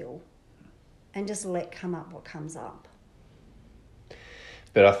 and just let come up what comes up.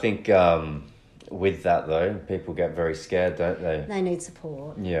 But I think with that, though, people get very scared, don't they? They need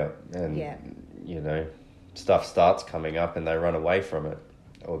support. Yeah, and, you know, stuff starts coming up and they run away from it.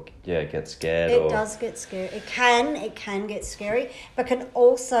 Or, get scared. It does get scary. It can get scary, but can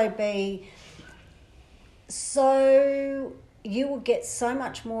also be... So you will get so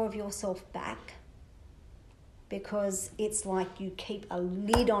much more of yourself back because it's like you keep a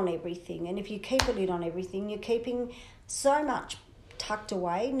lid on everything. And if you keep a lid on everything, you're keeping so much tucked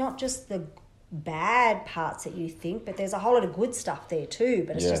away, not just the bad parts that you think, but there's a whole lot of good stuff there too.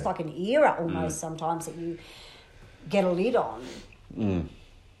 But it's just like an era almost sometimes that you get a lid on.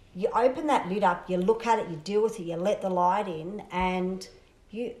 You open that lid up, you look at it, you deal with it, you let the light in, and...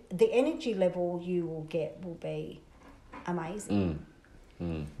 the energy level you will get will be amazing.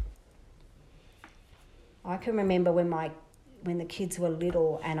 I can remember when the kids were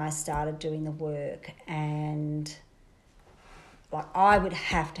little and I started doing the work, and like I would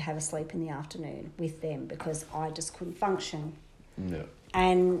have to have a sleep in the afternoon with them because I just couldn't function. Yeah.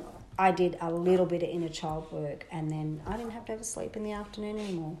 And I did a little bit of inner child work, and then I didn't have to have a sleep in the afternoon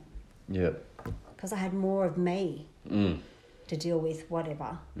anymore. Yeah. Because I had more of me to deal with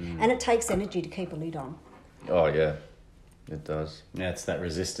whatever. And it takes energy to keep a lid on. Oh, yeah. It does. Yeah, it's that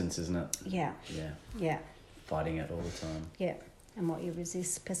resistance, isn't it? Yeah. Yeah. Yeah. Fighting it all the time. Yeah. And what you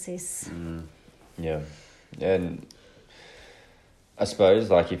resist persists. Yeah. And I suppose,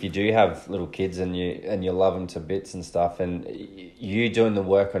 like, if you do have little kids and you love them to bits and stuff, and you doing the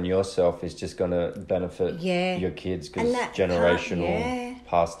work on yourself is just going to benefit your kids, because generational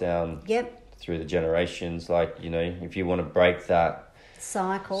passed down through the generations. Like, you know, if you want to break that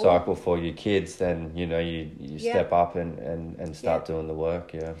cycle for your kids, then, you know, you step up and start doing the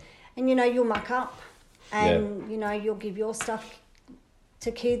work. And, you know, you'll muck up and, you know, you'll give your stuff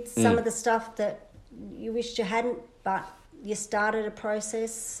to kids, some of the stuff that you wished you hadn't, but you started a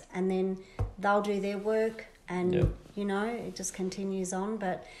process, and then they'll do their work, and you know, it just continues on.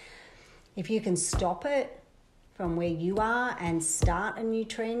 But if you can stop it from where you are and start a new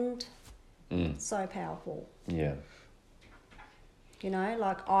trend, so powerful. Yeah. You know,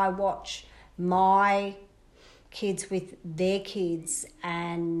 like, I watch my kids with their kids,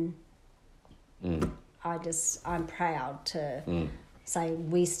 and I'm proud to say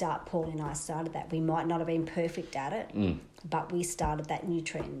Paul and I started that. We might not have been perfect at it, but we started that new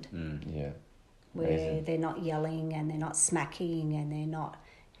trend. Yeah. Where Amazing. they're not yelling and they're not smacking and they're not,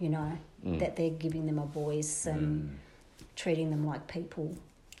 you know, that they're giving them a voice and treating them like people.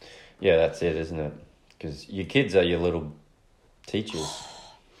 Yeah, that's it, isn't it? Because your kids are your little teachers.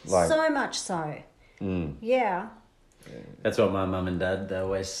 So much so. Yeah. That's what my mum and dad, they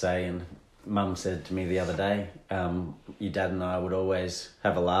always say, and Mum said to me the other day, your dad and I would always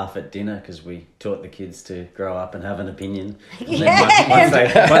have a laugh at dinner because we taught the kids to grow up and have an opinion. And then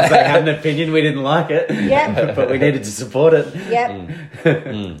once they had an opinion, we didn't like it, but we needed to support it.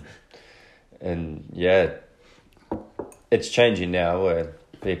 And yeah, it's changing now where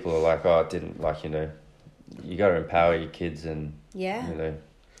people are like, oh, it didn't, like, you know, you got to empower your kids and, you know.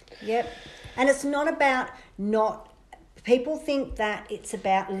 And it's not about people think that it's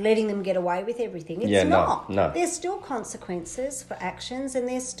about letting them get away with everything. It's not. No. There's still consequences for actions, and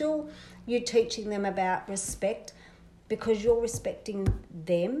there's still you teaching them about respect because you're respecting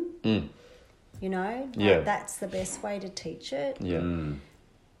them. You know? That's the best way to teach it.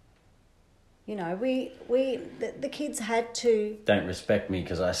 You know, the kids had to... Don't respect me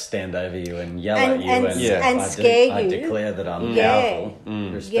because I stand over you and yell at you and scare you. I declare that I'm powerful.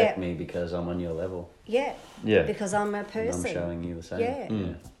 Respect me because I'm on your level. Because I'm a person. And I'm showing you the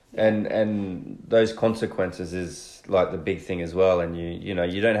same. And those consequences is like the big thing as well. And you know,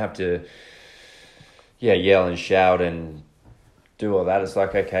 you don't have to yell and shout and do all that. It's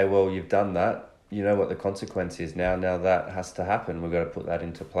like, okay, well, you've done that. You know what the consequence is now. Now that has to happen. We've got to put that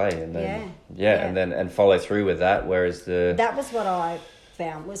into play, and then and follow through with that. Whereas that was what I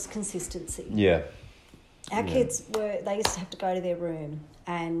found was consistency. Our kids they used to have to go to their room,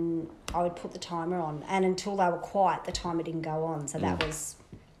 and I would put the timer on, and until they were quiet, the timer didn't go on. So that was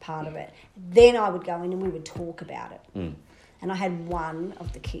part of it. Then I would go in and we would talk about it. And I had one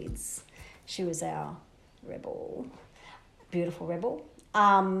of the kids. She was our rebel, beautiful rebel.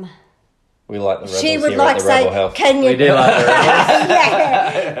 We like the rebels. She would here like at the say, Rebel Health. "Can you?" We do like the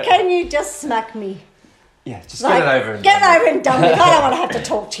rebels. Can you just smack me? Yeah, just get it over and get over and done with. I don't want to have to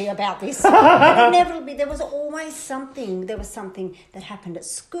talk to you about this. And inevitably, there was always something. There was something that happened at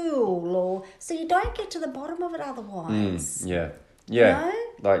school, or so you don't get to the bottom of it otherwise. Yeah. You know?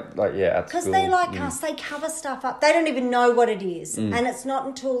 Like at school. Because they like us, they cover stuff up. They don't even know what it is, and it's not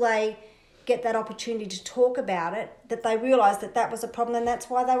until they get that opportunity to talk about it that they realise that was a problem, and that's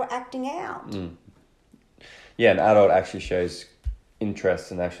why they were acting out. Yeah, an adult actually shows interest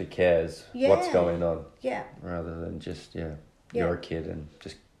and actually cares what's going on. Yeah. Rather than just, you're a kid and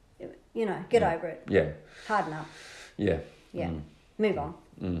just... You know, get over it. Yeah. Harden up. Yeah. Yeah. Move on.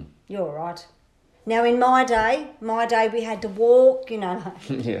 You're all right. Now, in my day, we had to walk, you know.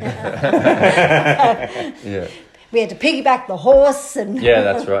 Yeah. We had to piggyback the horse and... Yeah,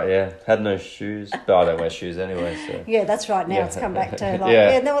 that's right, yeah. Had no shoes. But I don't wear shoes anyway, so... Yeah, that's right. Now it's come back to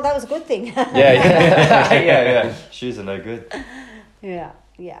like... no, that was a good thing. Yeah. Shoes are no good. Yeah.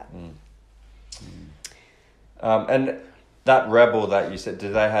 And that rebel that you said,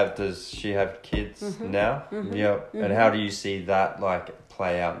 does she have kids now? Yeah. And how do you see that, like,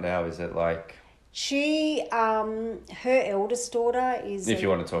 play out now? Is it like... She, her eldest daughter is... If you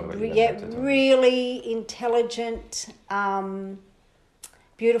want to talk about it. Really intelligent,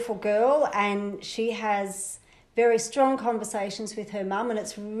 beautiful girl, and she has very strong conversations with her mum, and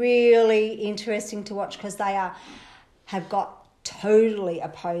it's really interesting to watch because they have got totally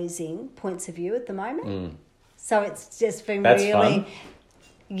opposing points of view at the moment. So it's just been That's really... fun.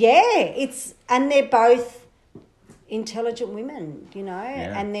 Yeah, and they're both... intelligent women,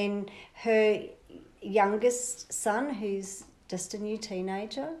 and then her youngest son, who's just a new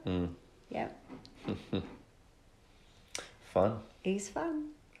teenager. Yeah. Fun. He's fun.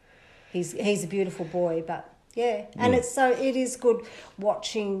 He's a beautiful boy, but yeah, and it is good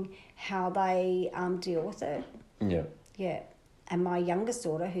watching how they deal with it. Yeah. Yeah, and my youngest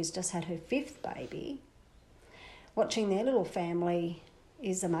daughter, who's just had her 5th baby, watching their little family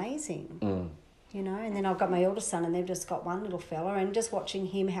is amazing. And then I've got my eldest son, and they've just got one little fella, and just watching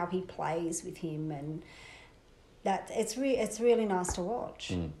him, how he plays with him, and that it's really nice to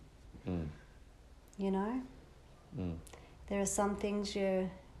watch. There are some things you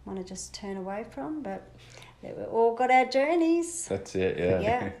want to just turn away from, but we've all got our journeys. That's it,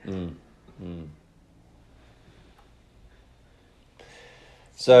 yeah.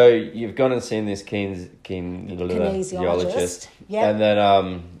 So you've gone and seen this kinesiologist. Yeah. And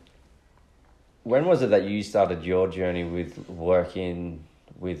then when was it that you started your journey with working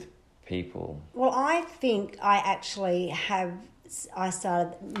with people? Well, I think when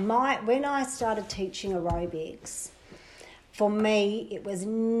I started teaching aerobics, for me, it was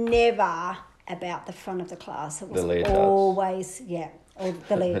never about the front of the class. It was always, or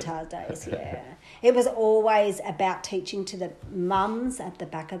the leotard days, yeah. It was always about teaching to the mums at the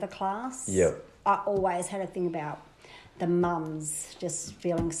back of the class. Yep. I always had a thing about the mums just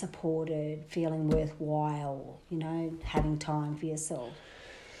feeling supported, feeling worthwhile, having time for yourself.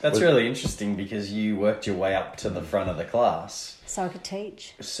 That's really interesting because you worked your way up to the front of the class. So I could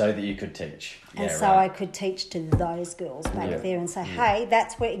teach. So that you could teach. And so I could teach to those girls back there and say, hey,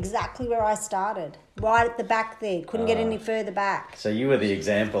 that's exactly where I started. Right at the back there. Couldn't get any further back. So you were the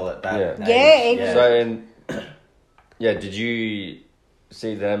example at that age. So, did you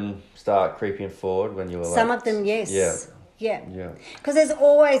see them start creeping forward when you were Some of them, yes. Yeah. Because there's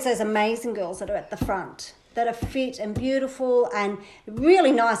always those amazing girls that are at the front that are fit and beautiful and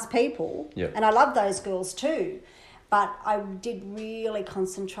really nice people. Yeah. And I love those girls too. But I did really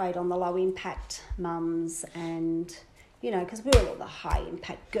concentrate on the low impact mums and, because we were all the high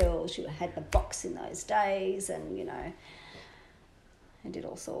impact girls. You had the box in those days and, I did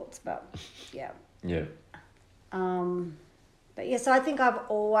all sorts, but yeah. Yeah. But yes, I think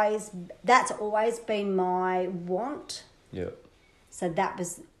that's always been my want. Yeah. So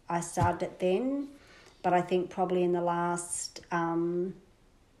I started it then. But I think probably in the last 10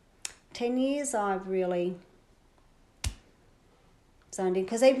 years, I've really zoned in.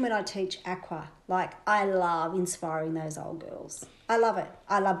 Because even when I teach aqua, I love inspiring those old girls. I love it.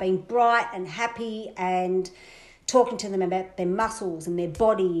 I love being bright and happy and talking to them about their muscles and their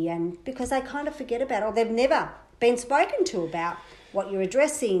body, and because they kind of forget about it, or they've never been spoken to about what you're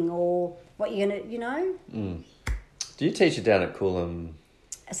addressing or what you're going to, Do you teach it down at Coolum?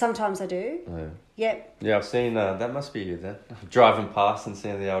 Sometimes I do. Oh, yeah. Yep. Yeah, I've seen that. Must be you then. Driving past and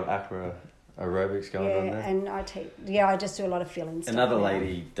seeing the old aqua aerobics going on there. And I just do a lot of feeling stuff. Another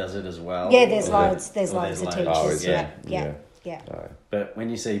lady does it as well. Yeah, there's loads of teachers. Oh, is yeah. Oh. But when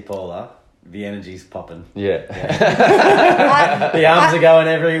you see Paula, the energy's popping. Yeah. The arms are going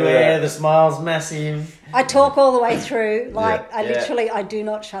everywhere. The smile's massive. I talk all the way through. I do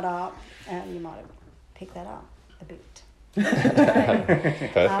not shut up. You might have picked that up a bit.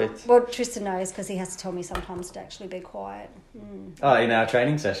 Perfect. Well, Tristan knows because he has to tell me sometimes to actually be quiet. Oh, in our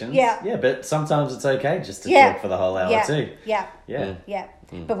training sessions? Yeah, but sometimes it's okay just to talk for the whole hour too. Yeah.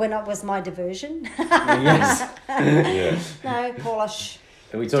 But when it was my diversion. Yes. No, Paula, shh.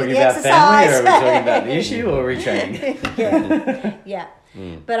 Are we talking about family, or are we talking about the issue, or retraining? Yeah.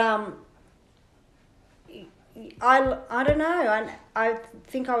 But I don't know. I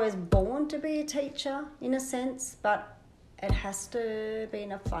think I was born to be a teacher in a sense, but it has to be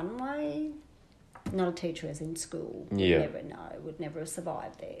in a fun way. Not a teacher as in school. Yeah. Would never have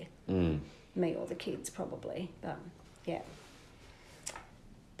survived there. Me or the kids probably, but yeah.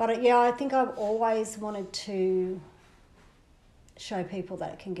 But I think I've always wanted to show people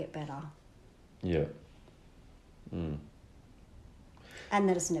that it can get better. Yeah. And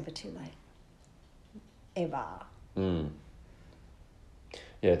that it's never too late. Ever.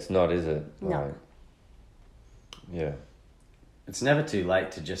 Yeah, it's not, is it? No. Yeah. It's never too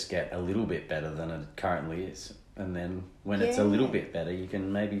late to just get a little bit better than it currently is. And then when it's a little bit better, you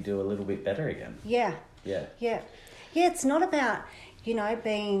can maybe do a little bit better again. Yeah. Yeah. Yeah. Yeah, it's not about,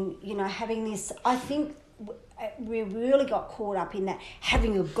 being, having this... I think we really got caught up in that,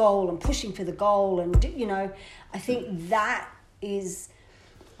 having a goal and pushing for the goal. And, I think that is...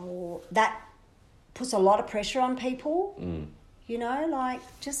 that puts a lot of pressure on people.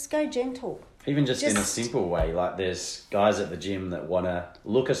 Just go gentle. Even just in a simple way, there's guys at the gym that want to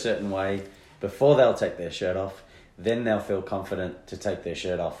look a certain way before they'll take their shirt off. then they'll feel confident to take their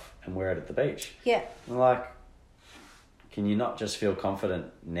shirt off and wear it at the beach. Yeah. I'm like, can you not just feel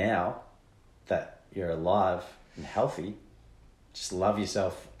confident now that you're alive and healthy? Just love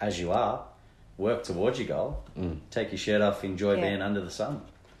yourself as you are, work towards your goal, take your shirt off, enjoy being under the sun.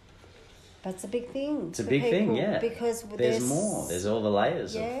 That's a big thing. It's a big thing, yeah. Because there's more. There's all the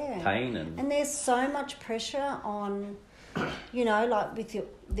layers of pain and there's so much pressure on, you know, like with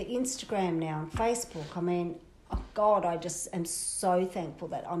the Instagram now and Facebook. I mean, oh God, I just am so thankful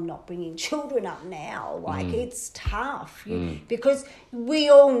that I'm not bringing children up now. Like, it's tough because we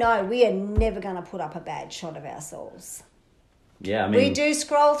all know we are never going to put up a bad shot of ourselves. Yeah, I mean, we do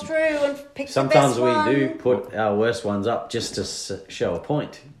scroll through and pick the best one. Sometimes we do put our worst ones up just to show a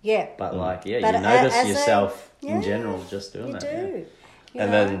point. Yeah. But but you notice yourself in general just doing that. You do. Yeah.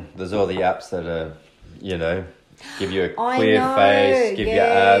 And then there's all the apps that are, you know, give you a clear face, give you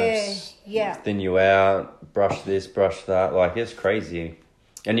abs, thin you out, brush this, brush that. Like, it's crazy.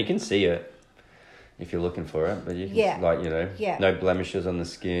 And you can see it if you're looking for it. But you can, like, you know, no blemishes on the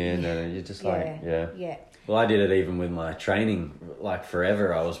skin. And you're just like, Yeah. Well, I did it even with my training. Like,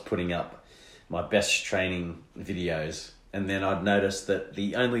 forever I was putting up my best training videos. And then I'd noticed that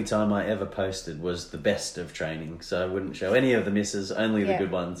the only time I ever posted was the best of training. So I wouldn't show any of the misses, only the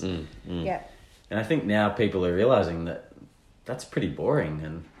good ones. Yeah. And I think now people are realising that that's pretty boring.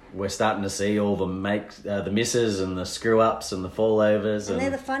 And we're starting to see all the misses and the screw-ups and the fallovers. And they're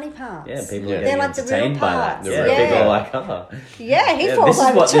the funny parts. Yeah, people are getting like entertained by that. People are like, oh. Yeah, he falls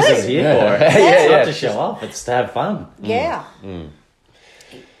over too. This is what this is here for. It's not to show off, it's to have fun. Yeah.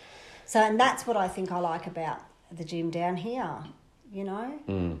 So, and that's what I think I like about the gym down here, you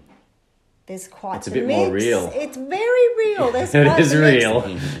know? There's quite it's a bit more real. It's very real. There's it is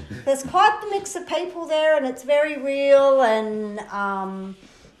real. There's quite the mix of people there, and it's very real, and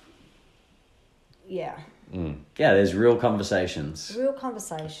yeah, there's real conversations. Real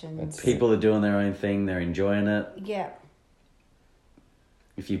conversations. People are doing their own thing. They're enjoying it. Yeah.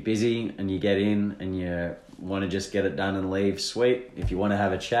 If you're busy and you get in and you want to just get it done and leave, sweet. If you want to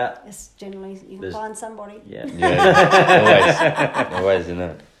have a chat, yes, generally you can find somebody. Yeah. Always in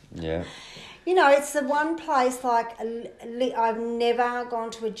it. Yeah. You know, it's the one place, like, I've never gone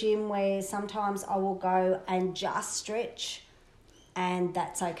to a gym where sometimes I will go and just stretch and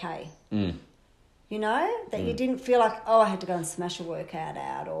that's okay. You know, that you didn't feel like, oh, I had to go and smash a workout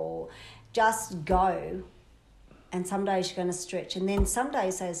out, or just go. And some days you're going to stretch. And then some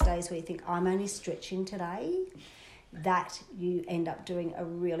days, those days where you think, I'm only stretching today, that you end up doing a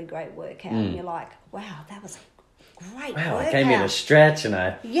really great workout. And you're like, wow, that was a great workout. I came here to stretch and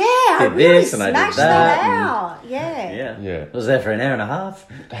I did I really this and I did smashed that. out. Yeah. I was there for an hour and a half.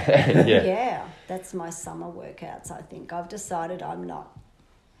 Yeah, that's my summer workouts, I think. I've decided I'm not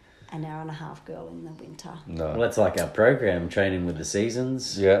an hour and a half girl in the winter. No. Well, that's like our program, training with the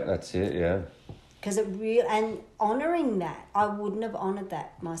seasons. Yeah, that's it, yeah. Because and honouring that, I wouldn't have honoured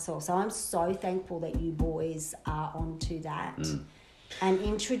that myself. So I'm so thankful that you boys are onto that. And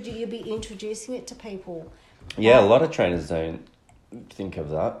you'll be introducing it to people. Yeah, a lot of trainers don't think of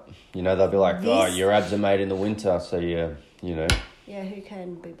that. You know, they'll be like, your abs are made in the winter, so you know. Yeah, who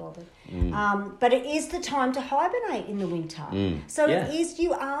can be bothered? But it is the time to hibernate in the winter. So it is,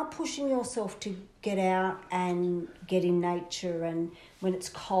 you are pushing yourself to get out and get in nature, and when it's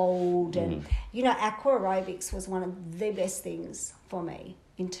cold. And, you know, aqua aerobics was one of the best things for me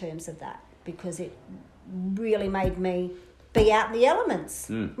in terms of that, because it really made me be out in the elements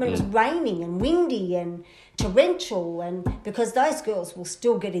when it was raining and windy and torrential, and because those girls will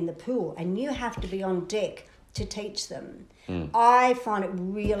still get in the pool and you have to be on deck to teach them. I find it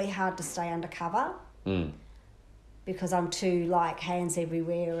really hard to stay undercover because I'm too, like, hands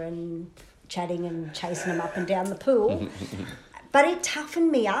everywhere and chatting and chasing them up and down the pool. But it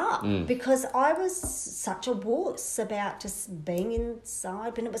toughened me up because I was such a wuss about just being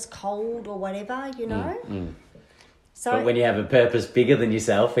inside when it was cold or whatever, you know. So, but when you have a purpose bigger than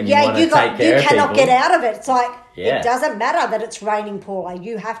yourself and you want to take care of people, you cannot get out of it. It's like, it doesn't matter that it's raining, Paula.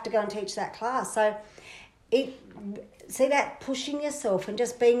 You have to go and teach that class. So see that pushing yourself and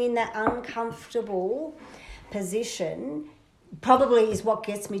just being in that uncomfortable position probably is what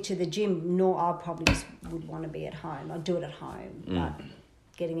gets me to the gym. Nor I probably just would want to be at home. I'd do it at home, but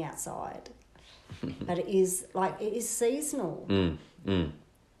getting outside. But it is seasonal. It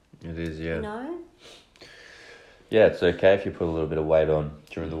is, yeah. You know? Yeah, it's okay if you put a little bit of weight on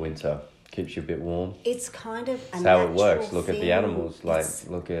during the winter. Keeps you a bit warm. It's kind of It's how it works. Look at the animals. Like,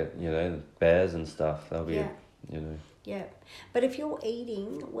 look at, you know, bears and stuff. They'll be, you know. Yeah. But if you're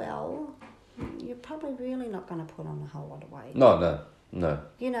eating well, you're probably really not going to put on a whole lot of weight. No.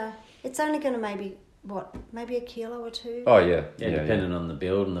 You know, it's only going to maybe maybe a kilo or 2. Oh, yeah. Depending on the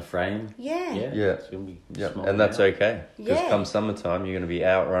build and the frame. Yeah. It's going to be small And that's amount. okay. Because come summertime, you're going to be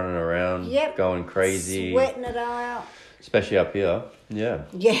out running around, going crazy. Sweating it out. Especially up here. Yeah.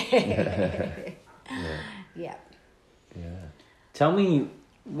 Yeah. Tell me,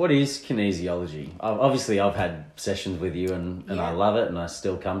 what is kinesiology? Obviously, I've had sessions with you and I love it, and I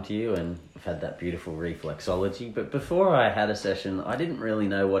still come to you, and I've had that beautiful reflexology. But before I had a session, I didn't really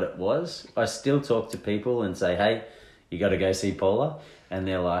know what it was. I still talk to people and say, hey, you got to go see Paula. And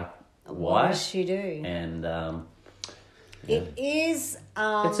they're like, why? What does she do? And it is...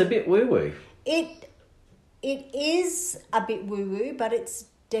 it's a bit woo-woo. It is a bit woo-woo, but it's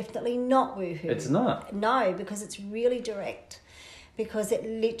definitely not woo-hoo. It's not? No, because it's really direct. Because it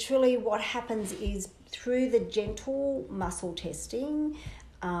literally, what happens is through the gentle muscle testing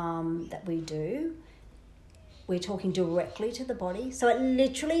that we do, we're talking directly to the body. So it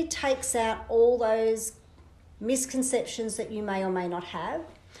literally takes out all those misconceptions that you may or may not have,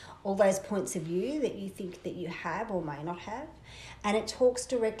 all those points of view that you think that you have or may not have. And it talks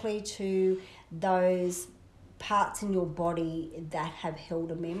directly to those parts in your body that have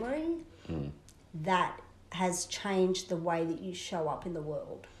held a memory that has changed the way that you show up in the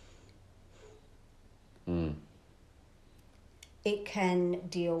world. It can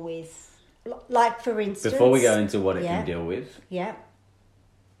deal with, like for instance... Before we go into what it can deal with, yeah,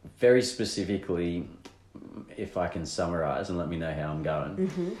 very specifically, if I can summarise and let me know how I'm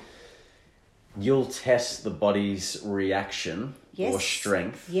going, you'll test the body's reaction or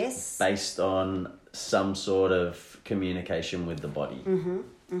strength based on some sort of communication with the body.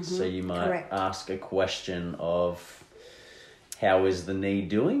 So you might ask a question of, how is the knee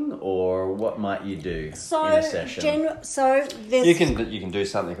doing, or what might you do in a session? There's, you can do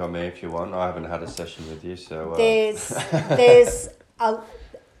something on me if you want. I haven't had a session with you, so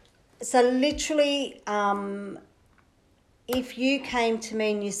so literally, if you came to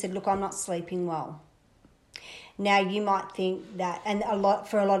me and you said, look, I'm not sleeping well. Now you might think that, and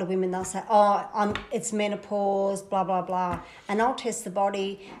for a lot of women, they'll say, it's menopause, blah, blah, blah. And I'll test the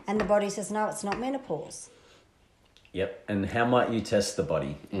body, and the body says, no, it's not menopause. Yep. And how might you test the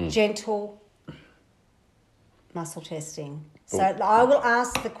body? Gentle muscle testing. So I will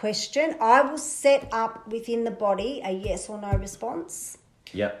ask the question. I will set up within the body a yes or no response.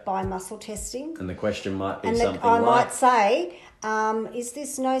 Yep. By muscle testing. And the question might be might say, is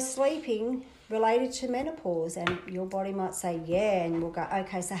this no sleeping related to menopause? And your body might say, yeah, and we'll go,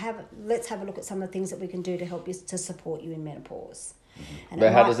 okay, so let's have a look at some of the things that we can do to help you, to support you in menopause. And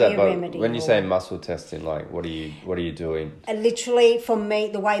but how does that, when you say muscle testing, like what are you doing? Literally, for me,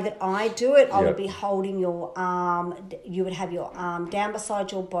 the way that I do it, I would be holding your arm, you would have your arm down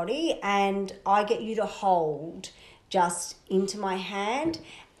beside your body, and I get you to hold just into my hand,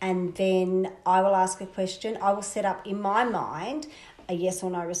 and then I will ask a question. I will set up in my mind a yes or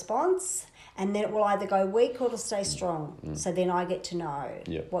no response, and then it will either go weak or it'll stay strong. So then I get to know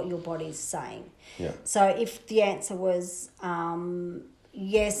what your body's saying. So if the answer was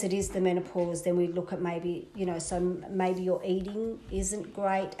yes, it is the menopause, then we look at maybe, so maybe your eating isn't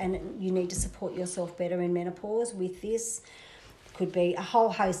great and you need to support yourself better in menopause with this. Could be a whole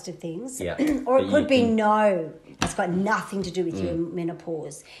host of things. Or it could be no, it's got nothing to do with your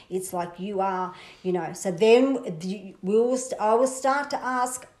menopause. It's like you are, so then I will start to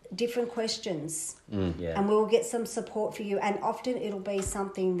ask different questions and we'll get some support for you, and often it'll be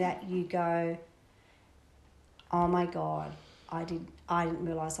something that you go, oh my God, I didn't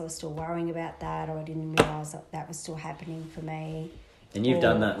realise I was still worrying about that, or I didn't realise that was still happening for me. And you've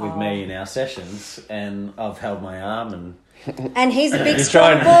done that with me in our sessions, and I've held my arm and he's a big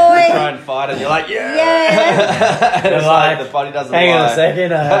strong boy. You try and fight and you're like, yeah. It's like the body doesn't hang on a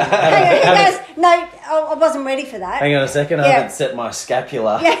second. No, I wasn't ready for that. Hang on a second, I haven't set my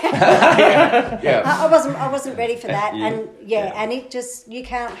scapula. I wasn't ready for that. And it just, you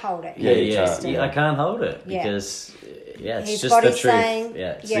can't hold it. I can't hold it because it's his just the truth. Saying,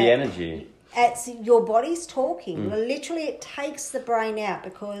 it's the energy. It's your body's talking. Literally, it takes the brain out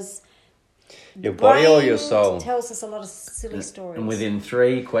because your body or your soul tells us a lot of silly stories. And within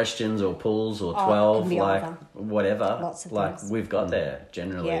 3 questions or pulls or 12, whatever, lots of things. We've got there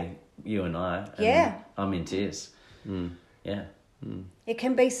generally, you and I. And I'm in tears. It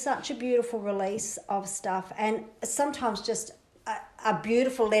can be such a beautiful release of stuff, and sometimes just a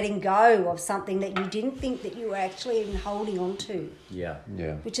beautiful letting go of something that you didn't think that you were actually even holding on to.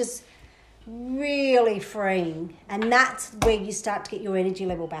 Which is really freeing, and that's where you start to get your energy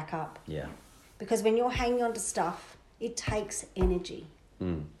level back up. Because when you're hanging on to stuff, it takes energy.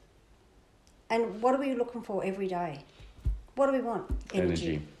 And what are we looking for every day? What do we want?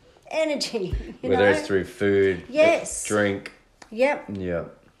 Energy. energy. Whether it's through food, yes, drink. Yep. Yeah.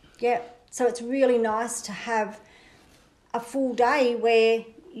 Yep. So it's really nice to have a full day where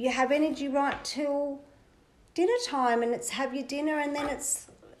you have energy right till dinner time, and it's have your dinner, and then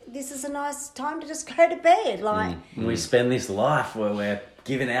this is a nice time to just go to bed. Like we spend this life where we're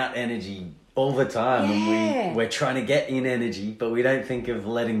giving out energy all the time, and we're trying to get in energy, but we don't think of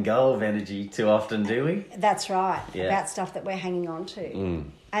letting go of energy too often, do we? That's right. Yeah. About stuff that we're hanging on to.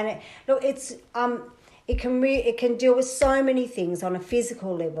 And it can deal with so many things on a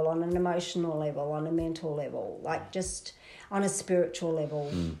physical level, on an emotional level, on a mental level, like just on a spiritual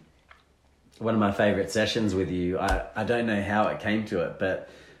level. One of my favourite sessions with you, I don't know how it came to it, but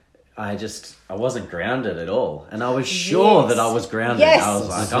I wasn't grounded at all. And I was sure that I was grounded. Yes. I was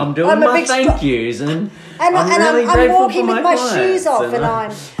like, I'm doing my thank yous, and I'm walking with my shoes off,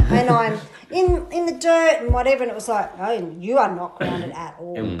 and I'm in the dirt and whatever, and it was like, oh, you are not grounded at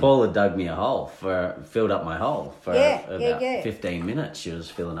all. And Paula dug me a hole filled up my hole for about 15 minutes. She was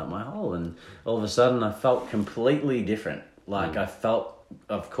filling up my hole, and all of a sudden I felt completely different. Like I felt,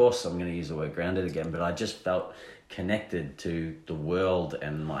 of course I'm going to use the word grounded again, but I just felt connected to the world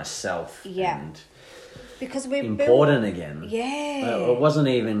and myself. And because we're important again. Yeah. It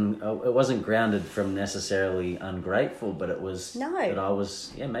wasn't grounded from necessarily ungrateful, but it was that I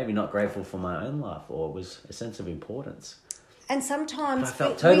was maybe not grateful for my own life, or it was a sense of importance. And sometimes I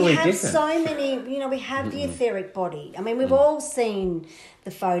felt totally we have different. so many, we have the etheric body. I mean, we've all seen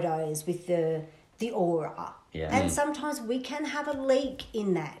the photos with the aura. Yeah. And sometimes we can have a leak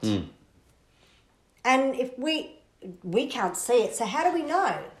in that. And if we can't see it, so how do we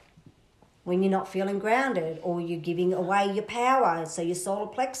know? When you're not feeling grounded, or you're giving away your power, so your solar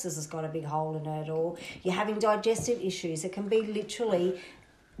plexus has got a big hole in it, or you're having digestive issues. It can be literally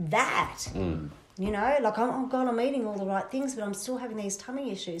that. Like, oh God, I'm eating all the right things, but I'm still having these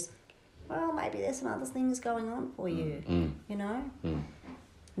tummy issues. Well, maybe there's some other things going on for you,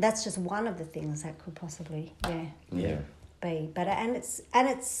 That's just one of the things that could possibly, be. But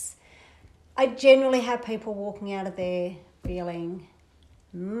it's I generally have people walking out of there feeling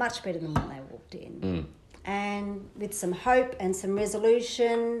much better than when they walked in. And with some hope and some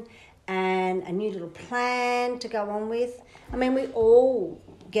resolution and a new little plan to go on with. I mean, we all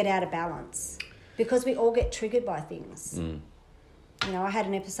get out of balance because we all get triggered by things. I had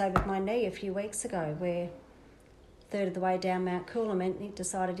an episode with my knee a few weeks ago where a third of the way down Mount Coolum, it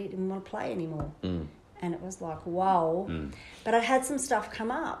decided it didn't want to play anymore. And it was like, whoa. But I'd had some stuff come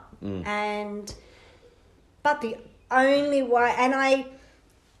up. But the only way, and I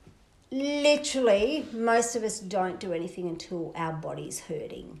literally, most of us don't do anything until our body's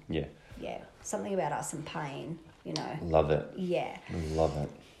hurting. Yeah. Something about us in pain, Love it. Yeah. Love it.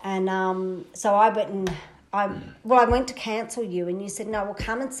 And so I went and I went to cancel you, and you said, no, well,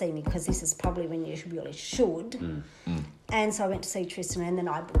 come and see me because this is probably when you really should. And so I went to see Tristan, and then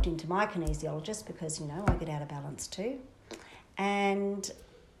I booked into my kinesiologist because, I get out of balance too. And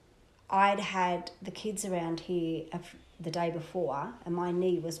I'd had the kids around here the day before, and my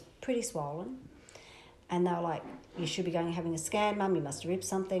knee was pretty swollen. And they were like, you should be going and having a scan, Mum, you must have ripped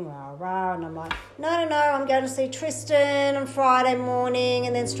something, rah, rah. And I'm like, no, I'm going to see Tristan on Friday morning,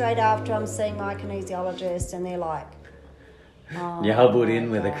 and then straight after I'm seeing my kinesiologist, and they're like, oh, you hobbled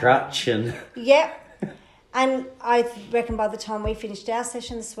in with a crutch and... Yep. And I reckon by the time we finished our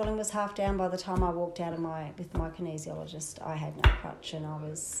session, the swelling was half down. By the time I walked out with my kinesiologist, I had no crutch, and I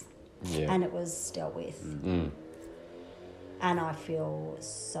was... And it was dealt with. And I feel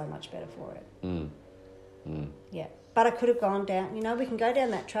so much better for it. Yeah. But I could have gone down, we can go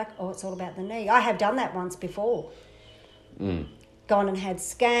down that track. Oh, it's all about the knee. I have done that once before. Gone and had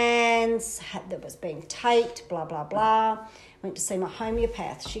scans, that was being taped, blah, blah, blah. Went to see my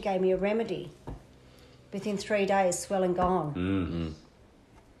homeopath. She gave me a remedy. Within 3 days, swelling gone.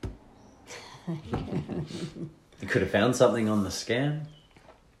 You could have found something on the scan.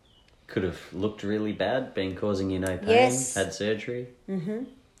 Could have looked really bad, been causing you no pain, had surgery.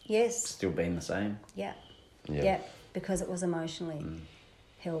 Yes. Still been the same. Yeah, because it was emotionally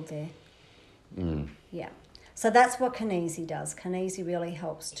held there. Yeah. So that's what kinesi does. Kinesi really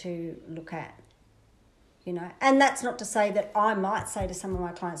helps to look at, and that's not to say that I might say to some of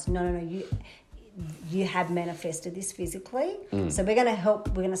my clients, no, you have manifested this physically. So we're going to help,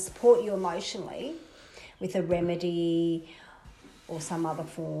 we're going to support you emotionally with a remedy or some other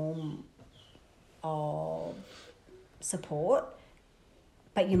form of support,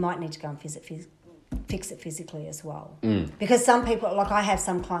 but you might need to go and fix it physically as well. Because some people, like I have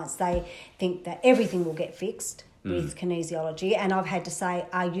some clients, they think that everything will get fixed with kinesiology, and I've had to say,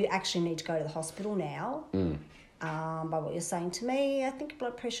 you actually need to go to the hospital now by what you're saying to me, I think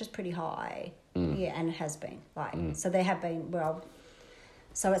blood pressure's pretty high. Yeah, and it has been. So there have been,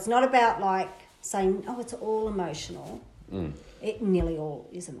 so it's not about like saying, oh, it's all emotional. It nearly all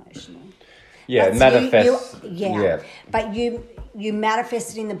is emotional. Yeah, it manifests. But you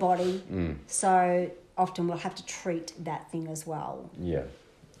manifest it in the body. So often we'll have to treat that thing as well. Yeah.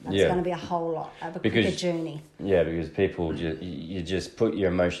 That's going to be a whole lot of a quicker journey. Yeah, because people, you just put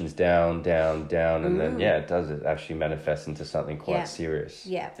your emotions down, and then, it actually manifests into something quite serious.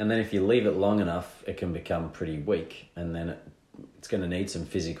 Yeah. And then if you leave it long enough, it can become pretty weak, and then it's going to need some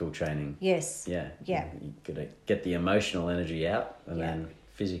physical training. Yes. Yeah. Yeah. You've got to get the emotional energy out and then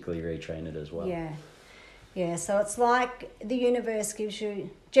physically retrain it as well. Yeah. Yeah, so it's like the universe gives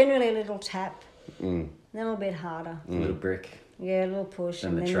you generally a little tap, then a little bit harder. A little brick. Yeah, a little push,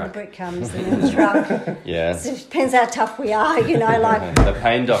 and then truck. the brick comes, and then the truck. Yeah. So it depends how tough we are, like... The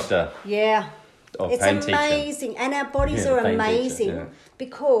pain doctor. Yeah. It's pain amazing. teacher. And our bodies are pain amazing teacher,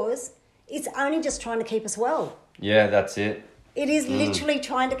 because it's only just trying to keep us well. Yeah, that's it. It is literally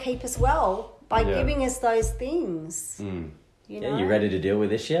trying to keep us well by giving us those things. You know? Yeah, you ready to deal with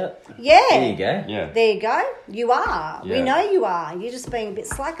this yet? Yeah. There you go. Yeah. There you go. You are. Yeah. We know you are. You're just being a bit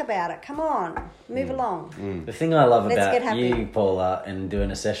slack about it. Come on. Move along. The thing I love Let's get about happy. you, Paula, and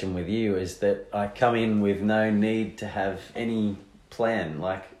doing a session with you is that I come in with no need to have any plan.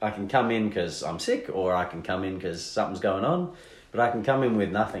 Like, I can come in because I'm sick, or I can come in because something's going on, but I can come in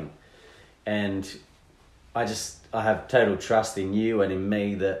with nothing. And I have total trust in you and in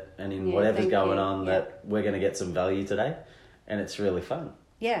me and in whatever's going on that we're going to get some value today. And it's really fun.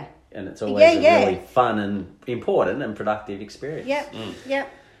 Yeah. And it's always a really fun and important and productive experience. Yep.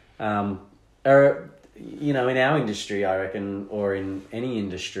 Yep. In our industry, I reckon, or in any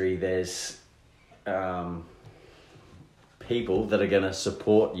industry, there's people that are going to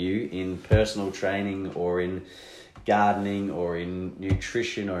support you in personal training or in gardening or in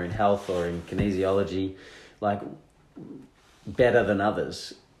nutrition or in health or in kinesiology, like better than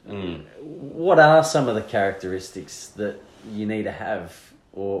others. What are some of the characteristics that you need to have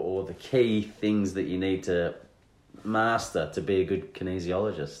or the key things that you need to master to be a good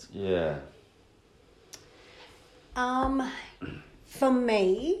kinesiologist? Yeah. For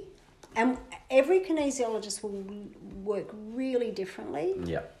me, and every kinesiologist will work really differently.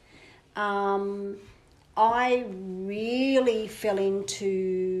 Yeah. I really fell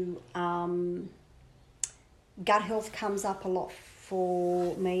into gut health comes up a lot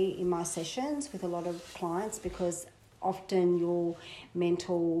for me in my sessions with a lot of clients because often your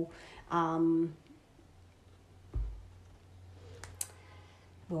mental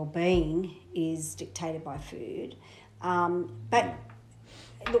well-being is dictated by food. But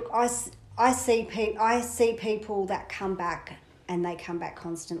look, I see people that come back and they come back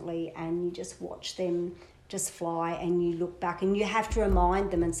constantly, and you just watch them just fly, and you look back and you have to remind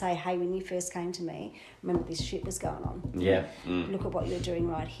them and say, hey, when you first came to me, remember this shit was going on. Yeah. Look at what you're doing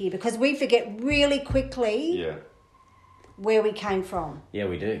right here, because we forget really quickly where we came from. Yeah,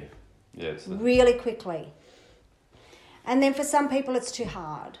 we do. Yeah, really quickly. And then for some people it's too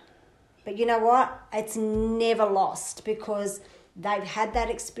hard. But you know what? It's never lost because they've had that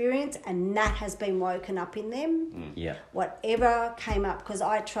experience and that has been woken up in them. Yeah. Whatever came up, because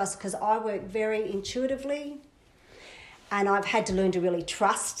I work very intuitively, and I've had to learn to really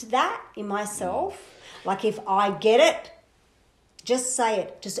trust that in myself. Like if I get it, just say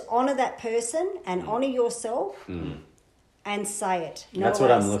it. Just honour that person and honour yourself. And say it. No That's less.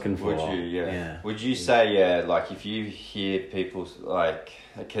 what I'm looking for. Would you, Would you say, like if you hear people like,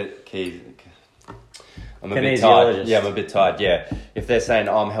 I'm a bit tired. Yeah, I'm a bit tired. Yeah, if they're saying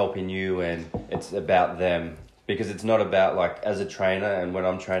I'm helping you and it's about them, because it's not about like as a trainer and when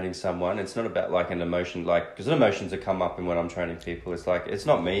I'm training someone, it's not about like an emotion, like because emotions that come up and when I'm training people, it's like it's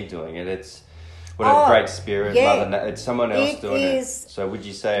not me doing it. It's whatever great spirit, it's someone else doing it. So would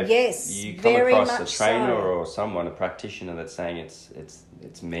you say if you come across a trainer or someone, a practitioner that's saying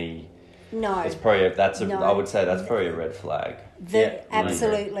it's me? No, it's probably I would say that's probably a red flag.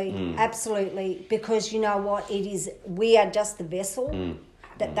 Absolutely, because you know what it is. We are just the vessel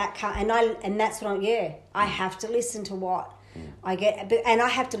that can't, and that's what I have to listen to what I get, and I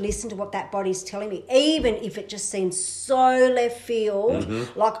have to listen to what that body's telling me, even if it just seems so left field.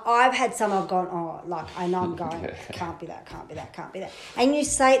 Like I've had some, I've gone, I know I'm going, can't be that, and you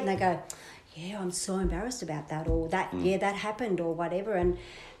say it, and they go, yeah, I'm so embarrassed about that, or that, that happened, or whatever, and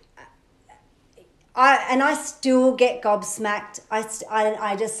I still get gobsmacked.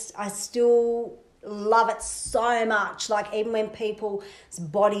 I still love it so much. Like even when people's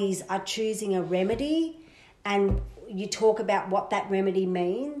bodies are choosing a remedy, and you talk about what that remedy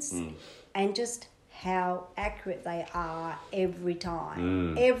means, and just how accurate they are every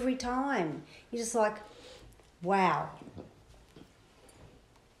time. Every time. You're just like, wow.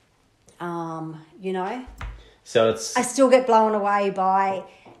 You know? So it's... I still get blown away by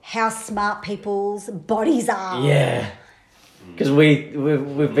how smart people's bodies are. Yeah. Because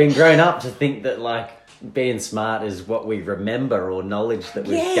we've been grown up to think that, like, being smart is what we remember or knowledge that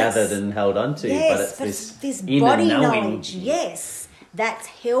we've gathered and held on to. Yes, but it's this inner body knowing. knowledge. Yes, that's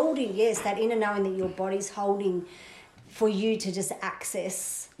held in. Yes, that inner knowing that your body's holding for you to just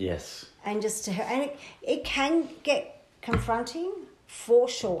access. Yes. And just to, and it can get confronting for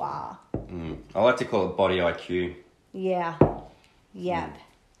sure. I like to call it body IQ. Yeah.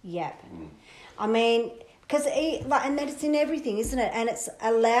 Yep. I mean, because and that it's in everything, isn't it? And it's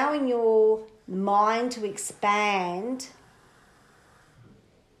allowing your mind to expand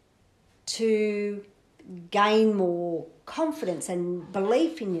to gain more confidence and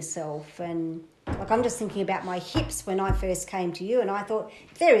belief in yourself. And like, I'm just thinking about my hips when I first came to you, and I thought,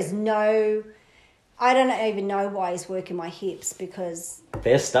 I don't even know why he's working my hips, because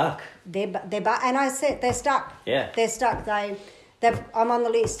they're stuck. And I said they're stuck. Yeah, they're stuck. I'm on the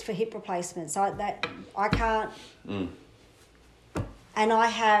list for hip replacements. I can't. And I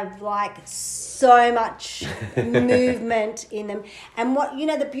have like so much movement in them. And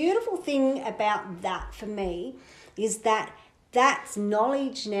the beautiful thing about that for me is that that's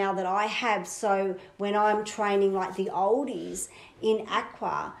knowledge now that I have. So when I'm training like the oldies in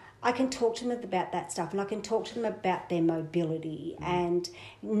aqua, I can talk to them about that stuff, and I can talk to them about their mobility and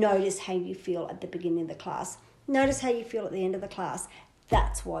notice how you feel at the beginning of the class. Notice how you feel at the end of the class.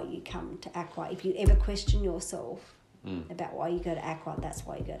 That's why you come to aqua. If you ever question yourself about why you go to aqua, that's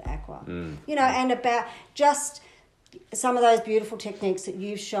why you go to aqua. And about just some of those beautiful techniques that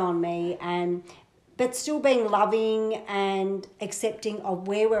you've shown me, but still being loving and accepting of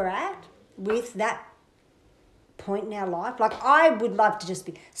where we're at with that point in our life. Like, I would love to just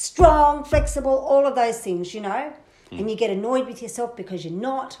be strong, flexible, all of those things, and you get annoyed with yourself because you're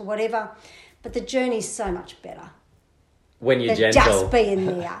not, or whatever. But the journey's so much better when you're than gentle. Just being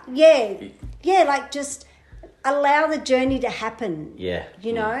there. Yeah, like just allow the journey to happen. Yeah.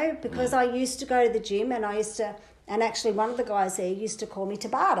 Because I used to go to the gym, and and actually one of the guys there used to call me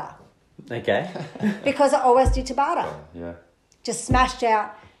Tabata. Okay. Because I always did Tabata. Yeah. Just smashed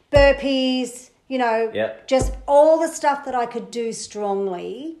out burpees, just all the stuff that I could do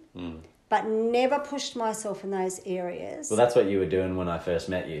strongly. But never pushed myself in those areas. Well, that's what you were doing when I first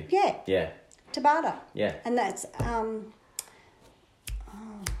met you. Yeah. Yeah. Tabata. Yeah. And that's,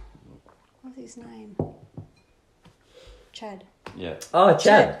 what's his name? Chad. Yeah. Oh,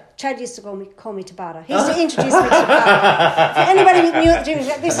 Chad. Chad used to call me Tabata. He used to introduce me to Tabata. For anybody who knew at the gym,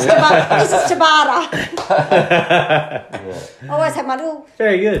 this is Tabata. I always have my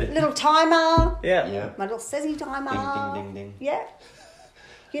very good little timer. Yeah. My little SESI timer. Ding, ding, ding, ding. Yeah.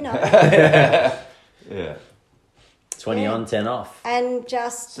 Yeah. 20 on, 10 off. And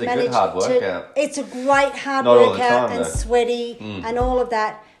just it's a good hard workout. It's a great hard Not all the workout time, and though. Sweaty and all of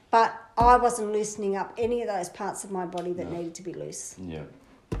that. But I wasn't loosening up any of those parts of my body that needed to be loose. Yeah.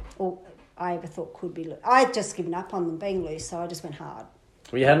 Or I ever thought could be loose. I had just given up on them being loose, so I just went hard.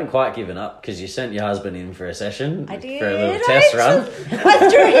 Well, you hadn't quite given up, because you sent your husband in for a session. I did. For a little test run. I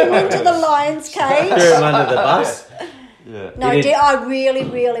threw him into the lion's cage. Threw him under the bus. Yeah. No, I really,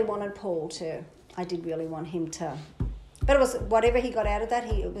 really wanted Paul to. I did really want him to. But it was whatever he got out of that.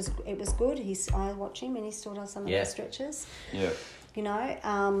 It was good. I watch him, and he still does some of those stretches. Yeah. And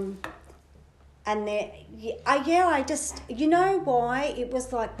I just, why it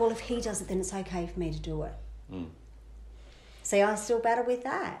was like, well, if he does it, then it's okay for me to do it. See, I still battle with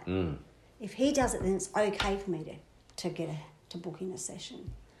that. If he does it, then it's okay for me to book in a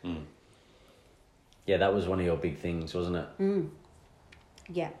session. Yeah, that was one of your big things, wasn't it?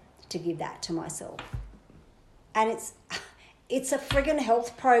 Yeah, to give that to myself. And it's a friggin'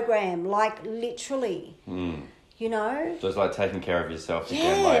 health program, like literally, So it's like taking care of yourself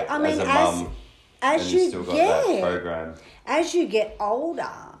again, like I mean, as a mum. As you still got that program. As you get older,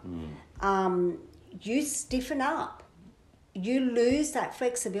 you stiffen up. You lose that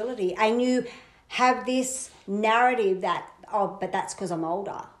flexibility, and you have this narrative that, but that's because I'm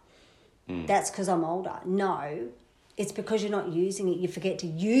older. That's because I'm older. No, it's because you're not using it. You forget to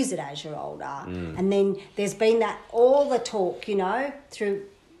use it as you're older. And then there's been that, all the talk, through,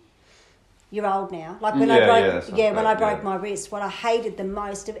 you're old now. Like when I broke my wrist, what I hated the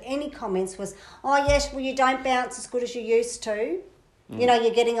most of any comments was, oh yes, well you don't bounce as good as you used to.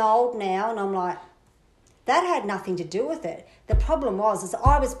 You're getting old now. And I'm like, That had nothing to do with it. The problem is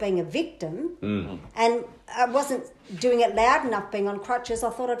I was being a victim and I wasn't doing it loud enough being on crutches. I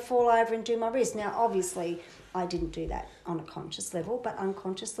thought I'd fall over and do my wrist. Now, obviously, I didn't do that on a conscious level, but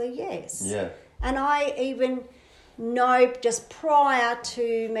unconsciously, yes. Yeah. And I even know just prior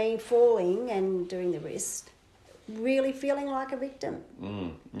to me falling and doing the wrist, really feeling like a victim.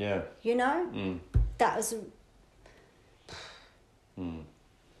 Yeah. You know? That was... I'm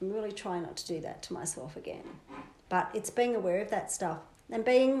really trying not to do that to myself again. But it's being aware of that stuff and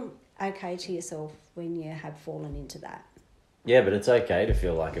being okay to yourself when you have fallen into that. Yeah, but it's okay to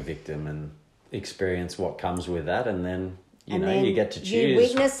feel like a victim and experience what comes with that, and then you get to choose. You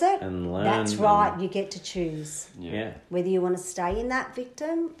witness it and learn. That's right. You get to choose. Yeah. Whether you want to stay in that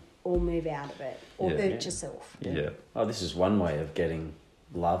victim or move out of it or hurt yourself. Yeah. Oh, this is one way of getting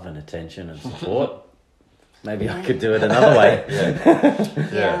love and attention and support. Maybe I could do it another way.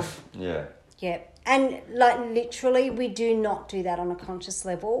 Yeah. And like literally we do not do that on a conscious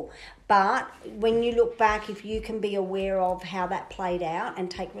level, but when you look back, if you can be aware of how that played out and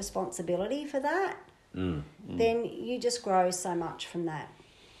take responsibility for that, then you just grow so much from that.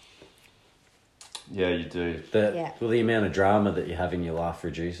 Yeah, you do. Well, the amount of drama that you have in your life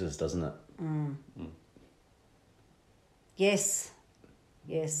reduces, doesn't it? Yes.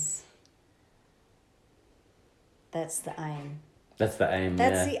 That's the aim. That's the aim,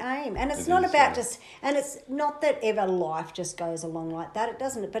 That's the aim. And it's not about and it's not that ever life just goes along like that. It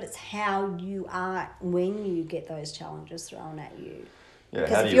doesn't, but it's how you are when you get those challenges thrown at you. Yeah,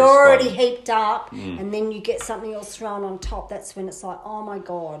 because if you're already heaped up and then you get something else thrown on top, that's when it's like, oh my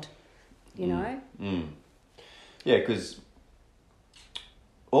God, you know? Yeah, because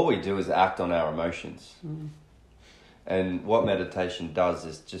all we do is act on our emotions. And what meditation does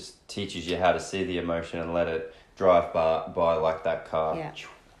is just teaches you how to see the emotion and let it drive by like that car,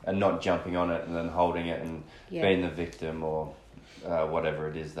 and not jumping on it and then holding it and being the victim or whatever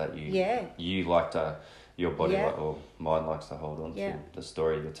it is that you like to, your body or mind likes to hold on to, the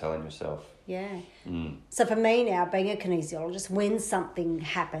story you're telling yourself. So for me now, being a kinesiologist, when something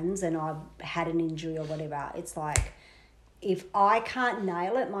happens and I've had an injury or whatever, it's like if I can't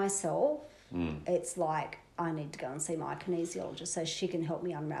nail it myself, it's like I need to go and see my kinesiologist so she can help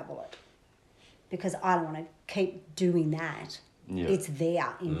me unravel it. Because I don't want to keep doing that. It's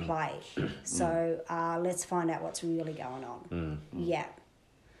there in play. So let's find out what's really going on. Yeah.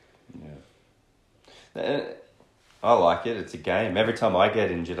 I like it. It's a game. Every time I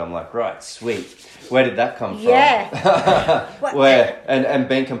get injured, I'm like, right, sweet. Where did that come from? And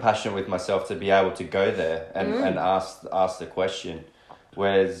being compassionate with myself to be able to go there and ask the question.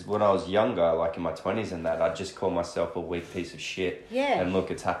 Whereas when I was younger, like in my 20s and that, I'd just call myself a weak piece of shit. And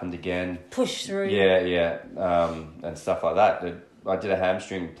look, it's happened again. Push through. And stuff like that. I did a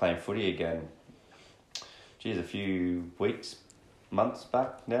hamstring playing footy again. Geez, a few months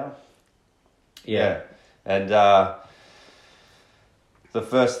back now. And the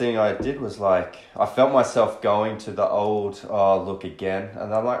first thing I did was like, I felt myself going to the old, look again.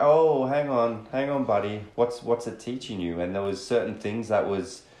 And I'm like, oh, hang on, buddy. What's it teaching you? And there was certain things that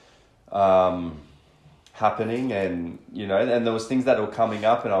was happening and, and there was things that were coming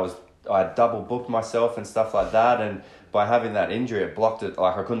up and I double booked myself and stuff like that. And by having that injury, it blocked it.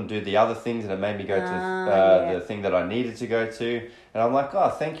 Like I couldn't do the other things and it made me go to the thing that I needed to go to. And I'm like, oh,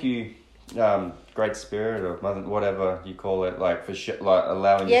 thank you. Great spirit or mother, whatever you call it, like for like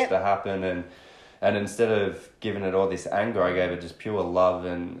allowing this to happen, and instead of giving it all this anger, I gave it just pure love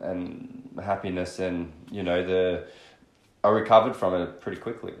and happiness, and I recovered from it pretty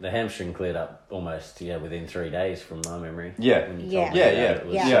quickly. The hamstring cleared up almost within 3 days from my memory. It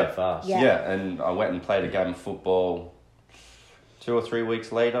was so fast. And I went and played a game of football 2 or 3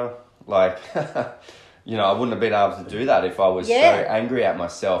 weeks later, like. I wouldn't have been able to do that if I was so angry at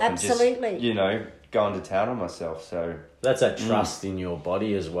myself and just, going to town on myself. So that's that trust in your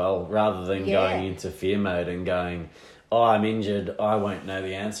body as well, rather than going into fear mode and going, oh, I'm injured, I won't know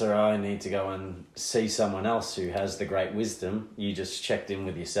the answer, I need to go and see someone else who has the great wisdom. You just checked in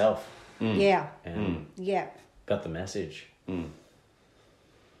with yourself. And got the message. Fun.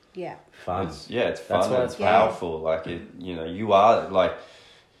 It's fun. It's powerful. Like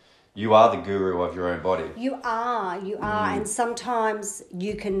you are the guru of your own body. You are. And sometimes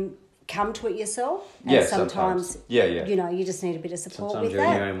you can come to it yourself. And sometimes. You just need a bit of support sometimes with you're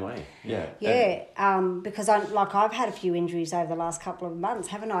that. in your own way. Because I've had a few injuries over the last couple of months,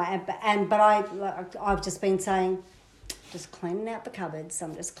 haven't I? But I've just been saying, just cleaning out the cupboards.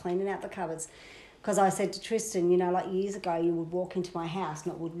 I'm just cleaning out the cupboards. Because I said to Tristan, you know, like years ago, you would walk into my house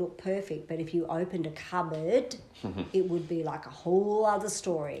and it would look perfect, but if you opened a cupboard, it would be like a whole other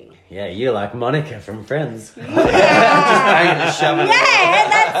story. Yeah, you're like Monica from Friends. Yeah,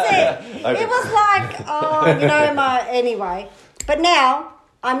 that's it. It was like, anyway. But now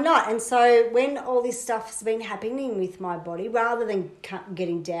I'm not. And so when all this stuff has been happening with my body, rather than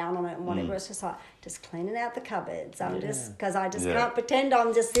getting down on it and whatever, it's just like, just cleaning out the cupboards. Because I just can't pretend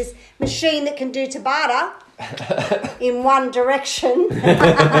I'm just this machine that can do Tabata in one direction.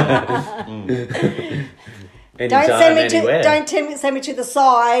 Don't send me to the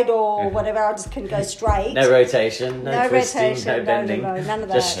side or whatever. I just can go straight. No rotation, no twisting, no bending. No, none of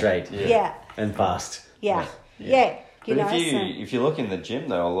that. Just straight. Yeah. And fast. Yeah. But if you look in the gym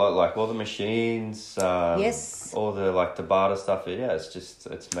though, a lot, like all the machines, all the like Tabata stuff,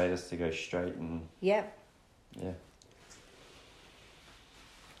 it's made us to go straight and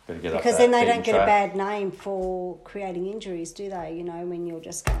Gotta get because then they don't get a bad name for creating injuries, do they? You know, when you're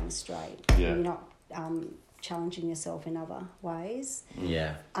just going straight, you're not challenging yourself in other ways.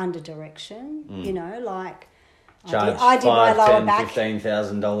 Yeah, under direction. You know, like charge I did my lower back.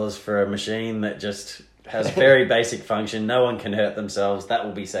 $15,000 for a machine that just has very basic function. No one can hurt themselves. That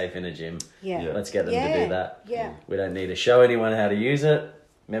will be safe in a gym. Yeah. Let's get them to do that. Yeah. We don't need to show anyone how to use it.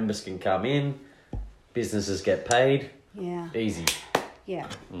 Members can come in. Businesses get paid. Yeah. Easy. Yeah.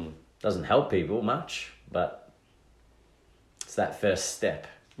 Doesn't help people much, but it's that first step.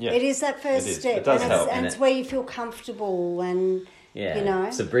 Yeah. It is that first step. It does help. And it's where you feel comfortable and, you know.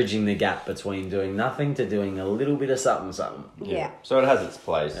 It's bridging the gap between doing nothing to doing a little bit of something. Yeah. So it has its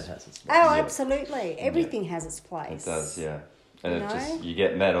place. Oh, absolutely. Everything has its place. It does, yeah. And you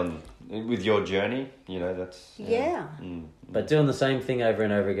get met with your journey, you know, that's... Yeah. But doing the same thing over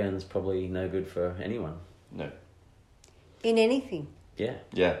and over again is probably no good for anyone. No. In anything. Yeah.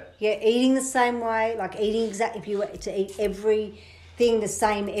 Yeah. Yeah, eating the same way, like if you were to eat everything the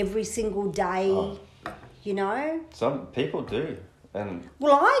same every single day, you know? Some people do. And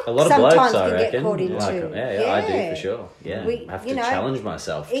well, I a lot of sometimes blokes, I can reckon. Get caught into. I do for sure. Yeah, I have to challenge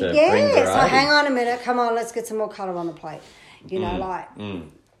myself to bring variety. So hang on a minute, come on, let's get some more colour on the plate. You know, like...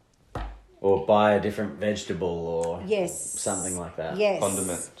 Or buy a different vegetable or something like that. Yes.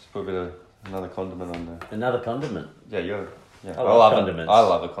 Condiment. Just put a bit of another condiment on there. Another condiment? Yeah, I love condiments. I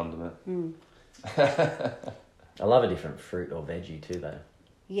love a condiment. I love a different fruit or veggie too, though.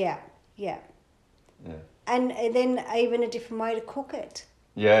 Yeah. And then even a different way to cook it.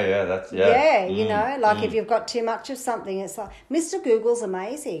 Yeah, that's... Yeah, you know, like if you've got too much of something, it's like... Mr. Google's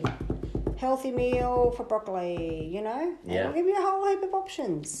amazing. Healthy meal for broccoli, you know? Yeah. It'll give you a whole heap of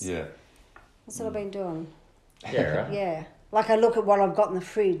options. Yeah. That's what I've been doing. Yeah, right? Yeah. Like I look at what I've got in the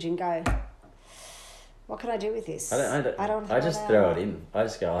fridge and go... What can I do with this? I just throw it in. I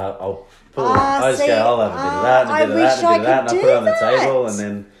just go, I'll pull I'll have a bit of that and a bit of that and a bit of that, and I put it on the table and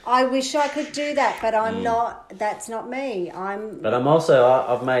then... I wish I could do that, but I'm not... That's not me. But I'm also...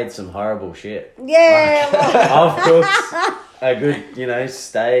 I've made some horrible shit. Yeah. I've cooked a good,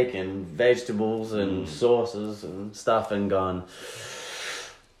 steak and vegetables and sauces and stuff and gone,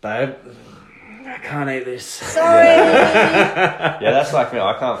 babe... I can't eat this. Sorry. Yeah, that's like me.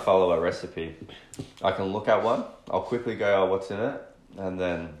 I can't follow a recipe. I can look at one. I'll quickly go, what's in it? And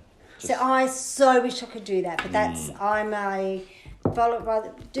then... So I so wish I could do that. But that's... I'm a...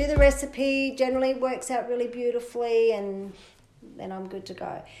 do the recipe. Generally works out really beautifully and then I'm good to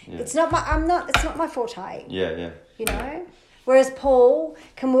go. Yeah. It's not my forte. Yeah. You know? Whereas Paul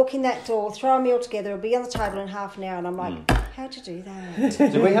can walk in that door, throw a meal together, it'll be on the table in half an hour and I'm like... How'd you do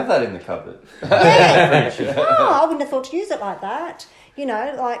that? Do we have that in the cupboard? Yeah. I wouldn't have thought to use it like that. You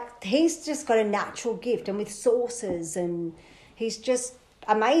know, like he's just got a natural gift and with sauces and he's just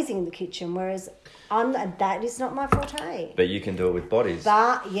amazing in the kitchen, whereas that is not my forte. But you can do it with bodies.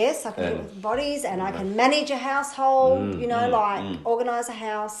 But yes, I can do it with bodies and I can manage a household, organise a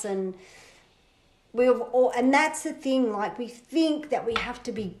house and and that's the thing, like we think that we have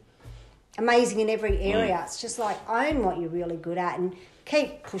to be amazing in every area. It's just like own what you're really good at and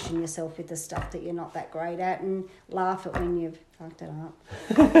keep pushing yourself with the stuff that you're not that great at and laugh at when you've fucked it up.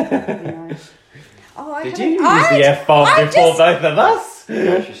 Did you use the F-bomb before both of us?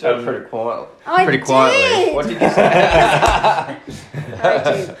 Yeah, she said pretty quietly. Did. What did you say?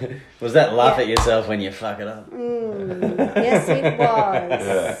 I did. Was that laugh at yourself when you fuck it up? Yes, it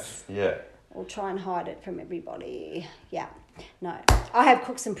was. Yeah. Or try and hide it from everybody. Yeah. No. I have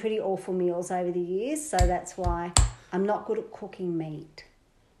cooked some pretty awful meals over the years, so that's why I'm not good at cooking meat.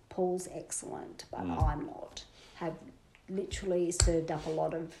 Paul's excellent, but I'm not. Have literally served up a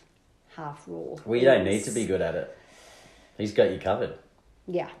lot of half raw. Well, you don't need to be good at it. He's got you covered.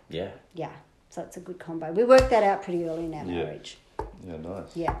 Yeah. Yeah. Yeah. So it's a good combo. We worked that out pretty early in our marriage. Yeah,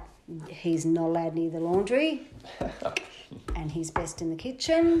 nice. Yeah. He's not allowed near the laundry. And he's best in the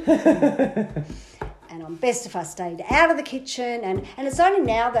kitchen. And I'm best if I stayed out of the kitchen. And it's only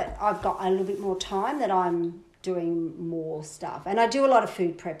now that I've got a little bit more time that I'm doing more stuff. And I do a lot of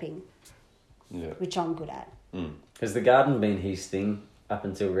food prepping, which I'm good at. Has the garden been his thing up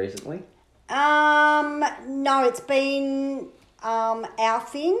until recently? No, it's been our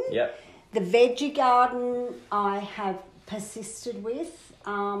thing. Yep. The veggie garden I have persisted with.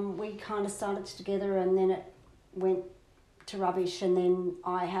 We kind of started together and then it went to rubbish, and then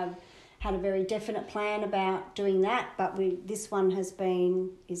I have had a very definite plan about doing that, but this one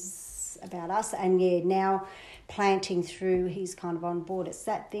is about us, and now planting through, he's kind of on board. It's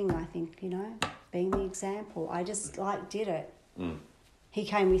that thing, I think, being the example. I just did it. He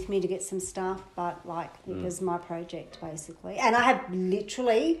came with me to get some stuff, but it was my project basically, and I have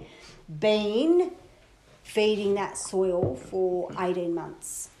literally been feeding that soil for 18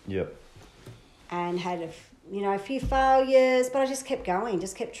 months. Yep. And had a few failures, but I just kept going,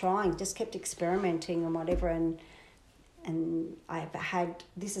 just kept trying, just kept experimenting and whatever, and I've had,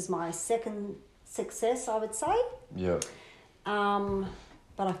 this is my second success, I would say. Yep.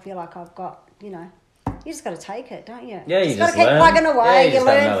 But I feel like I've got, you just got to take it, don't you? Yeah, you just just got to keep plugging away. Yeah, you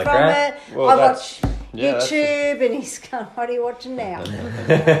learn from it. Well, I watch YouTube, and he's going, "What are you watching now?"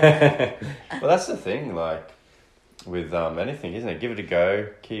 Well, that's the thing, with anything, isn't it? Give it a go.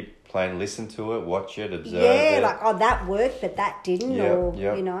 Keep playing, listen to it, watch it, observe it. That worked, but that didn't,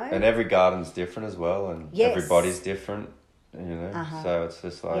 And every garden's different as well, and everybody's different, So it's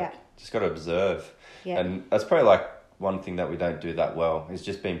just just got to observe. Yeah. And that's probably one thing that we don't do that well is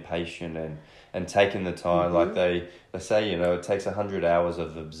just being patient and taking the time. Mm-hmm. They say, it takes 100 hours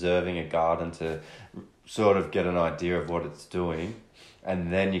of observing a garden to sort of get an idea of what it's doing.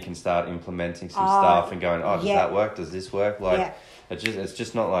 And then you can start implementing some stuff and going, does that work? Does this work? It's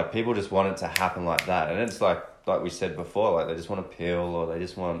just not people just want it to happen like that. And it's like we said before, they just want a pill, or they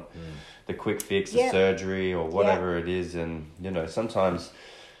just want the quick fix, the surgery, or whatever it is. And, sometimes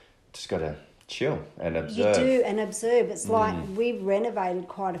just got to chill and observe. You do, and observe. It's like we've renovated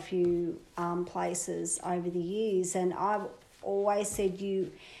quite a few places over the years, and I've always said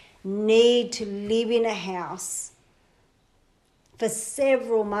you need to live in a house for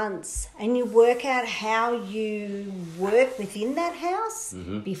several months, and you work out how you work within that house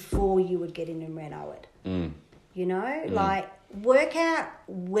before you would get in and reno it. Work out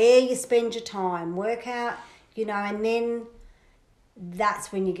where you spend your time, work out, and then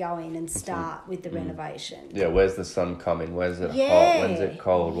that's when you go in and start with the renovation. Yeah, where's the sun coming? Where's it hot? When's it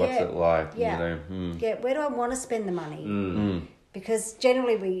cold? What's it like? Yeah. Where do I want to spend the money? Because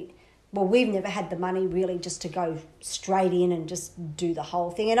generally we've never had the money really just to go straight in and just do the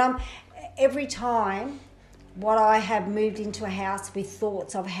whole thing. And every time what I have moved into a house with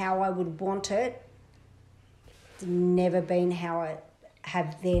thoughts of how I would want it, it's never been how I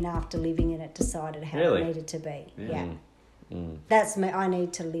have then, after living in it, decided how it needed to be. Yeah. That's me. I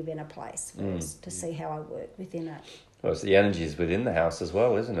need to live in a place first to see how I work within it. Well, it's the energies within the house as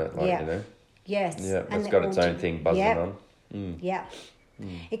well, isn't it? Yes. Yeah, it's got its own thing buzzing on. Yeah.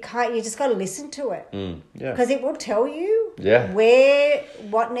 It can't. You just got to listen to it. Yeah. Because it will tell you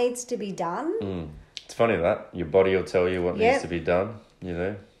what needs to be done. It's funny that your body will tell you what needs to be done.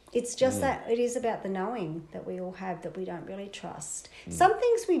 It's just that it is about the knowing that we all have that we don't really trust. Some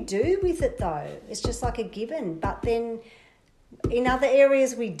things we do with it though. It's just like a given, but then in other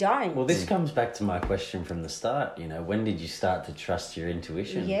areas we don't. Well, this comes back to my question from the start. When did you start to trust your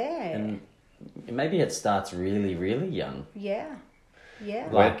intuition? Yeah. And maybe it starts really, really young. Yeah. Yeah.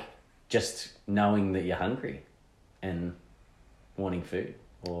 Like just knowing that you're hungry and wanting food,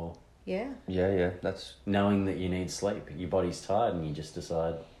 or that's knowing that you need sleep. Your body's tired and you just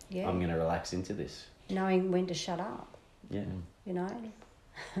decide, I'm going to relax into this. Knowing when to shut up. Yeah.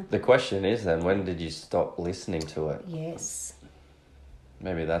 The question is then, when did you stop listening to it? Yes.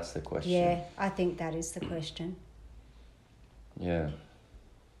 Maybe that's the question. Yeah, I think that is the question. Yeah.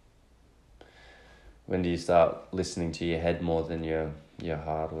 When do you start listening to your head more than your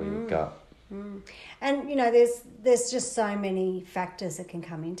heart or your gut? And there's just so many factors that can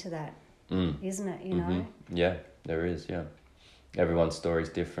come into that, isn't it? Yeah, there is. Yeah, everyone's story's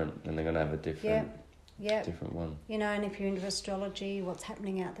different, and they're gonna have a different one. And if you're into astrology, what's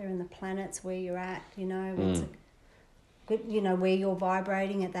happening out there in the planets, where you're at, what's good, where you're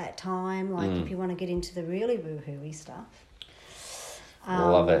vibrating at that time. Like if you want to get into the really woo-hoo-y stuff.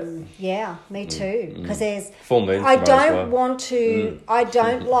 Love it. Yeah, me too. Because there's full moon. I don't want to. I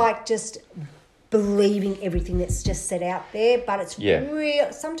don't like just believing everything that's just set out there, but it's Yeah.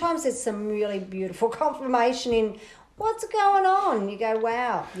 real. Sometimes there's some really beautiful confirmation in what's going on. You go,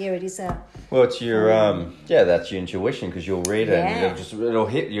 wow, yeah, it is a... Well, it's your that's your intuition, because you'll read it and it'll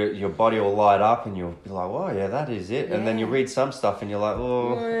hit your body will light up and you'll be like, oh yeah, that is it. And then you read some stuff and you're like,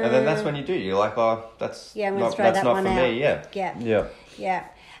 oh, and then that's when you do. You're like, oh, that's not for me. Yeah.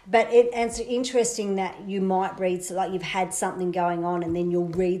 But it's interesting that you might read, so like you've had something going on, and then you'll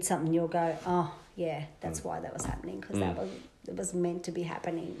read something, you'll go, oh yeah, that's why that was happening, because it was meant to be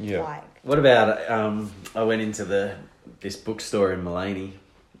happening. Yeah. Like, what about I went into this bookstore in Mullaney.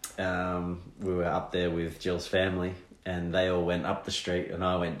 We were up there with Jill's family, and they all went up the street, and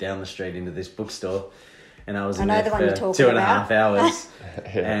I went down the street into this bookstore, and I was in there for 2.5 hours,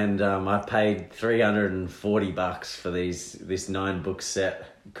 and I paid $340 for this 9-book set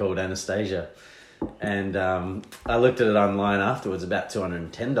called Anastasia, and I looked at it online afterwards, about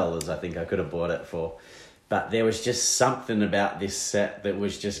 $210 I think I could have bought it for, but there was just something about this set that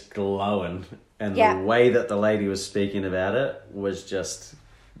was just glowing, and the way that the lady was speaking about it was just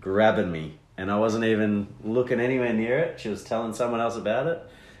grabbing me, and I wasn't even looking anywhere near it. She was telling someone else about it,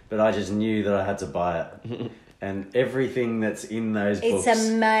 but I just knew that I had to buy it. And everything that's in those books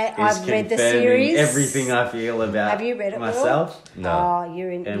I've read the series. Everything I feel about Have you read it myself. No.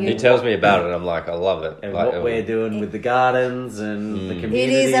 Oh, He tells me about it, and I'm like, I love it. And what we're doing with the gardens and the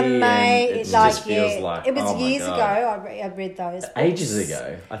community. It is amazing. It just feels like, it was years ago. I read those books. Ages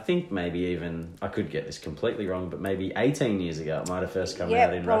ago. I think maybe even, I could get this completely wrong, but maybe 18 years ago it might have first come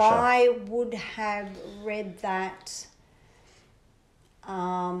out in Russia. I would have read that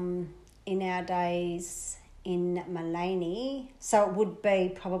in our days in Mullaney, so it would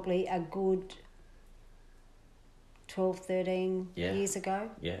be probably a good 12, 13 years ago.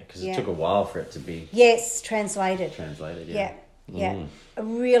 Yeah, because it took a while for it to be... Yes, translated, yeah. A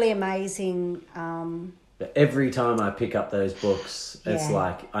really amazing... But every time I pick up those books, it's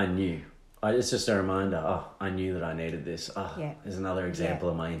like, I knew. It's just a reminder, I knew that I needed this. There's another example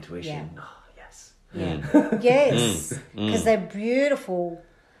of my intuition. Oh, yes. Yes, because they're beautiful.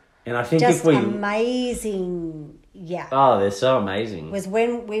 And I think just amazing, Oh, they're so amazing. Was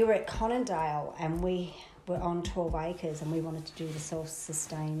when we were at Conondale and we were on 12 acres and we wanted to do the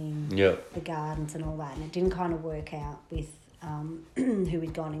self-sustaining, the gardens and all that, and it didn't kind of work out with who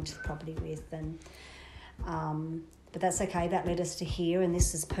we'd gone into the property with, and but that's okay. That led us to here, and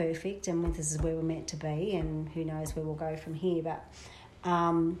this is perfect, and this is where we're meant to be, and who knows where we'll go from here, but.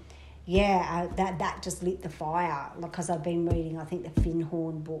 That just lit the fire, because I've been reading, I think, the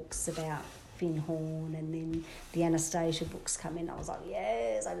Finhorn books about Finhorn, and then the Anastasia books come in. I was like,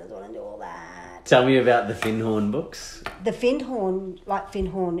 yes, I just want to do all that. Tell me about the Finhorn books. The Finhorn, like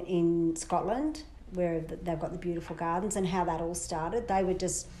Finhorn in Scotland, where they've got the beautiful gardens, and how that all started. They were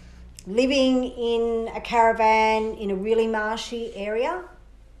just living in a caravan in a really marshy area,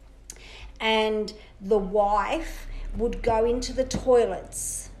 and the wife would go into the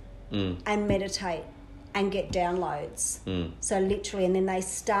toilets and meditate and get downloads. So literally, and then they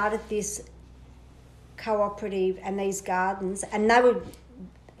started this cooperative and these gardens, and they were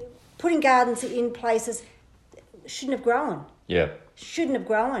putting gardens in places shouldn't have grown. Yeah. Shouldn't have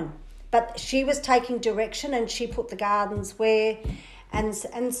grown. But she was taking direction, and she put the gardens where, and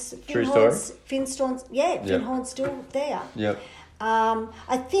True story. Finhorn's, Finhorn's still there. Yep.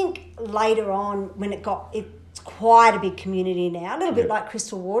 I think later on, when it's quite a big community now, a little bit like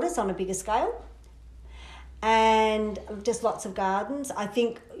Crystal Waters on a bigger scale, and just lots of gardens. I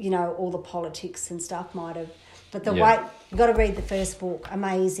think, all the politics and stuff might have, but the way, you've got to read the first book.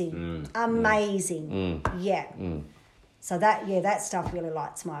 Amazing. So that stuff really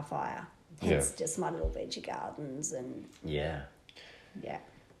lights my fire. Hence just my little veggie gardens and... Yeah.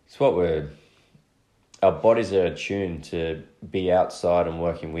 It's what our bodies are attuned to be outside and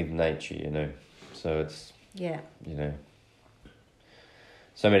working with nature, So it's...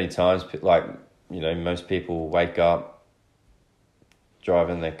 so many times, like, most people wake up, drive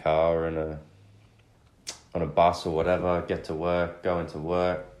in their car on a bus or whatever, get to work, go into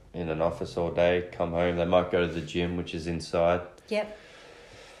work, in an office all day, come home. They might go to the gym, which is inside. Yep.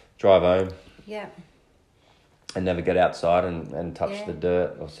 Drive home. Yep. And never get outside and touch the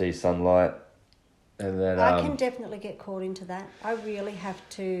dirt or see sunlight. And then I can definitely get caught into that. I really have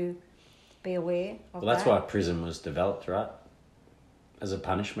to be aware of that. Well, that's why prison was developed, right? As a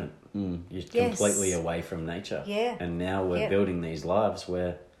punishment. You're completely away from nature. Yeah. And now we're building these lives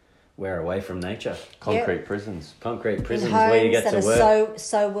where we're away from nature. Concrete prisons. Concrete prisons in homes where you get that to are work.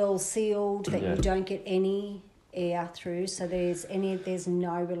 so well sealed that you don't get any air through, so there's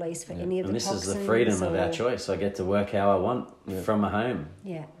no release for any of the toxins. And this is the freedom of our choice. I get to work how I want from my home.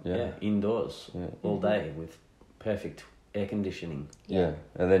 Yeah. Indoors all day with perfect air conditioning. Yeah.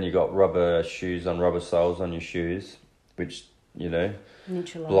 And then you got rubber soles on your shoes, which,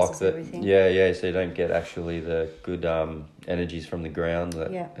 neutralizes block the everything. So you don't get actually the good energies from the ground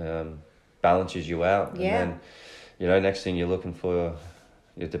that balances you out. And then, next thing you're looking for,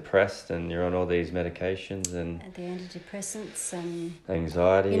 you're depressed and you're on all these medications and the antidepressants and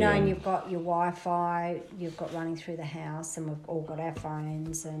anxiety. And you've got your Wi-Fi, you've got running through the house, and we've all got our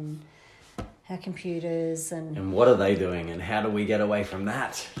phones and our computers and what are they doing and how do we get away from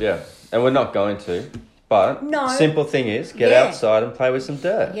that? Yeah, and we're not going to. But simple thing is, get outside and play with some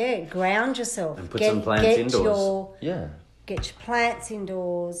dirt. Yeah, ground yourself. And put some plants indoors. Get your plants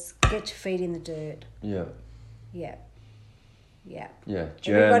indoors. Get your feet in the dirt. Yeah. Yeah. Yeah. Yeah.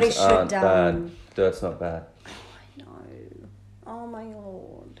 Everybody Germs should, aren't bad. Dirt's not bad. I know. Oh my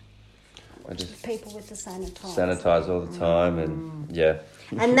Lord. Just people with the sanitizer. Sanitize all the time and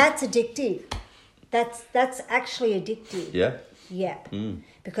And that's addictive. That's actually addictive. Yeah. Yeah.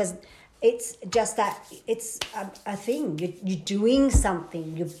 Because it's just that it's a thing. You're doing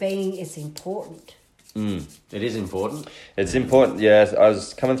something. It's important. It is important. It's important. Yeah, I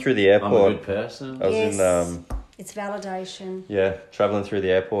was coming through the airport. I'm a good person. I was in it's validation. Yeah, traveling through the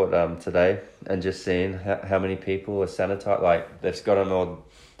airport today and just seeing how many people are sanitized. Like they've got them all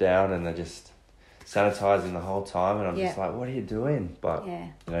down and they're just sanitizing the whole time. And I'm just like, what are you doing? But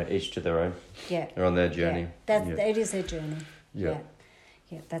each to their own. Yeah, they're on their journey. It is their journey. Yeah.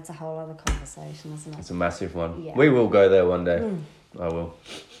 Yeah, that's a whole other conversation, isn't it? It's a massive one. Yeah. We will go there one day. I will.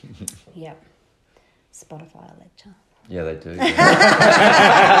 Yeah. Spotify lecture. Yeah, they do.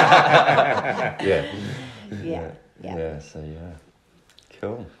 Yeah. So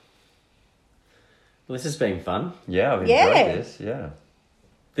cool. Well, this has been fun. Yeah, I've enjoyed this. Yeah.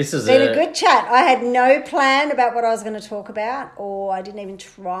 This has been a good chat. I had no plan about what I was going to talk about, or I didn't even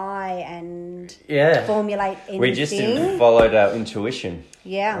try and formulate anything. We just followed our intuition.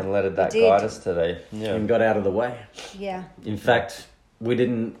 Yeah. And let that guide us today. Yeah. And got out of the way. Yeah. In fact, we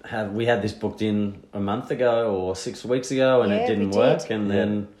had this booked in a month ago or 6 weeks ago and it didn't work. And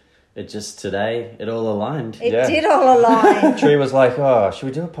then it just today, it all aligned. It did all align. Tree was like, should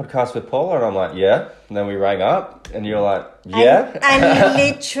we do a podcast with Paula? And I'm like, yeah. And then we rang up and you're like, yeah. And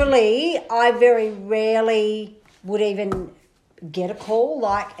literally, I very rarely would even get a call,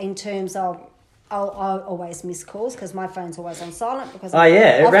 like in terms of, I'll always miss calls because my phone's always on silent. Because it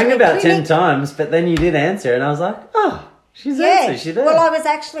rang about 10 times, but then you did answer and I was like, she's answered. She did. Well, I was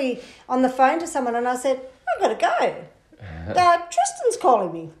actually on the phone to someone and I said, I've got to go. Tristan's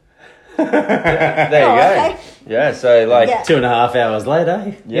calling me. There you go. Okay. Yeah, so 2.5 hours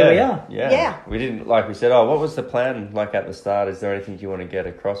later, here we are. Yeah. We didn't, like we said, what was the plan like at the start? Is there anything you want to get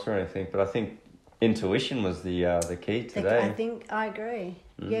across or anything? But I think intuition was the key today. I agree.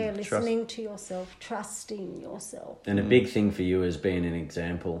 Listening to yourself, trusting yourself. And a big thing for you is being an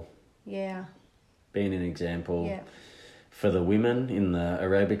example. Yeah. Being an example for the women in the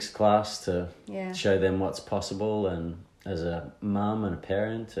aerobics class to show them what's possible, and as a mum and a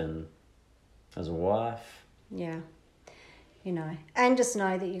parent and as a wife. Yeah. And just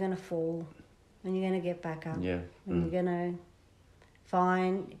know that you're going to fall and you're going to get back up. Yeah. And you're going to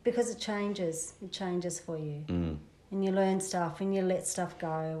find, because it changes for you. And you learn stuff and you let stuff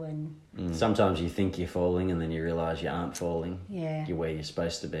go. And sometimes you think you're falling and then you realise you aren't falling. Yeah. You're where you're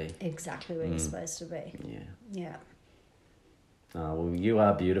supposed to be. Exactly where you're supposed to be. Yeah. Yeah. Well, you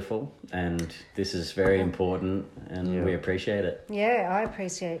are beautiful and this is very important and we appreciate it. Yeah, I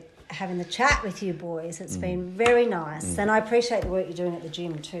appreciate having the chat with you boys. It's been very nice. And I appreciate the work you're doing at the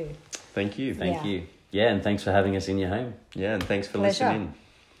gym too. Thank you. Thank you. Yeah, and thanks for having us in your home. Yeah, and thanks for listening.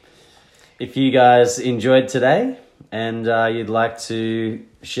 If you guys enjoyed today and you'd like to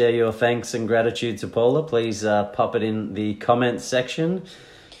share your thanks and gratitude to Paula, please pop it in the comments section.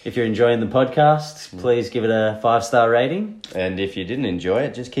 If you're enjoying the podcast, please give it a 5-star rating. And if you didn't enjoy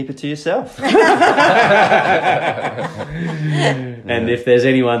it, just keep it to yourself. And if there's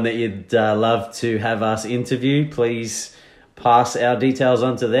anyone that you'd love to have us interview, please pass our details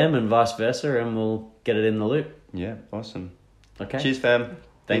on to them and vice versa, and we'll get it in the loop. Yeah, awesome. Okay. Cheers, fam.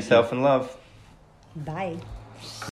 Thanks, health and love. Bye.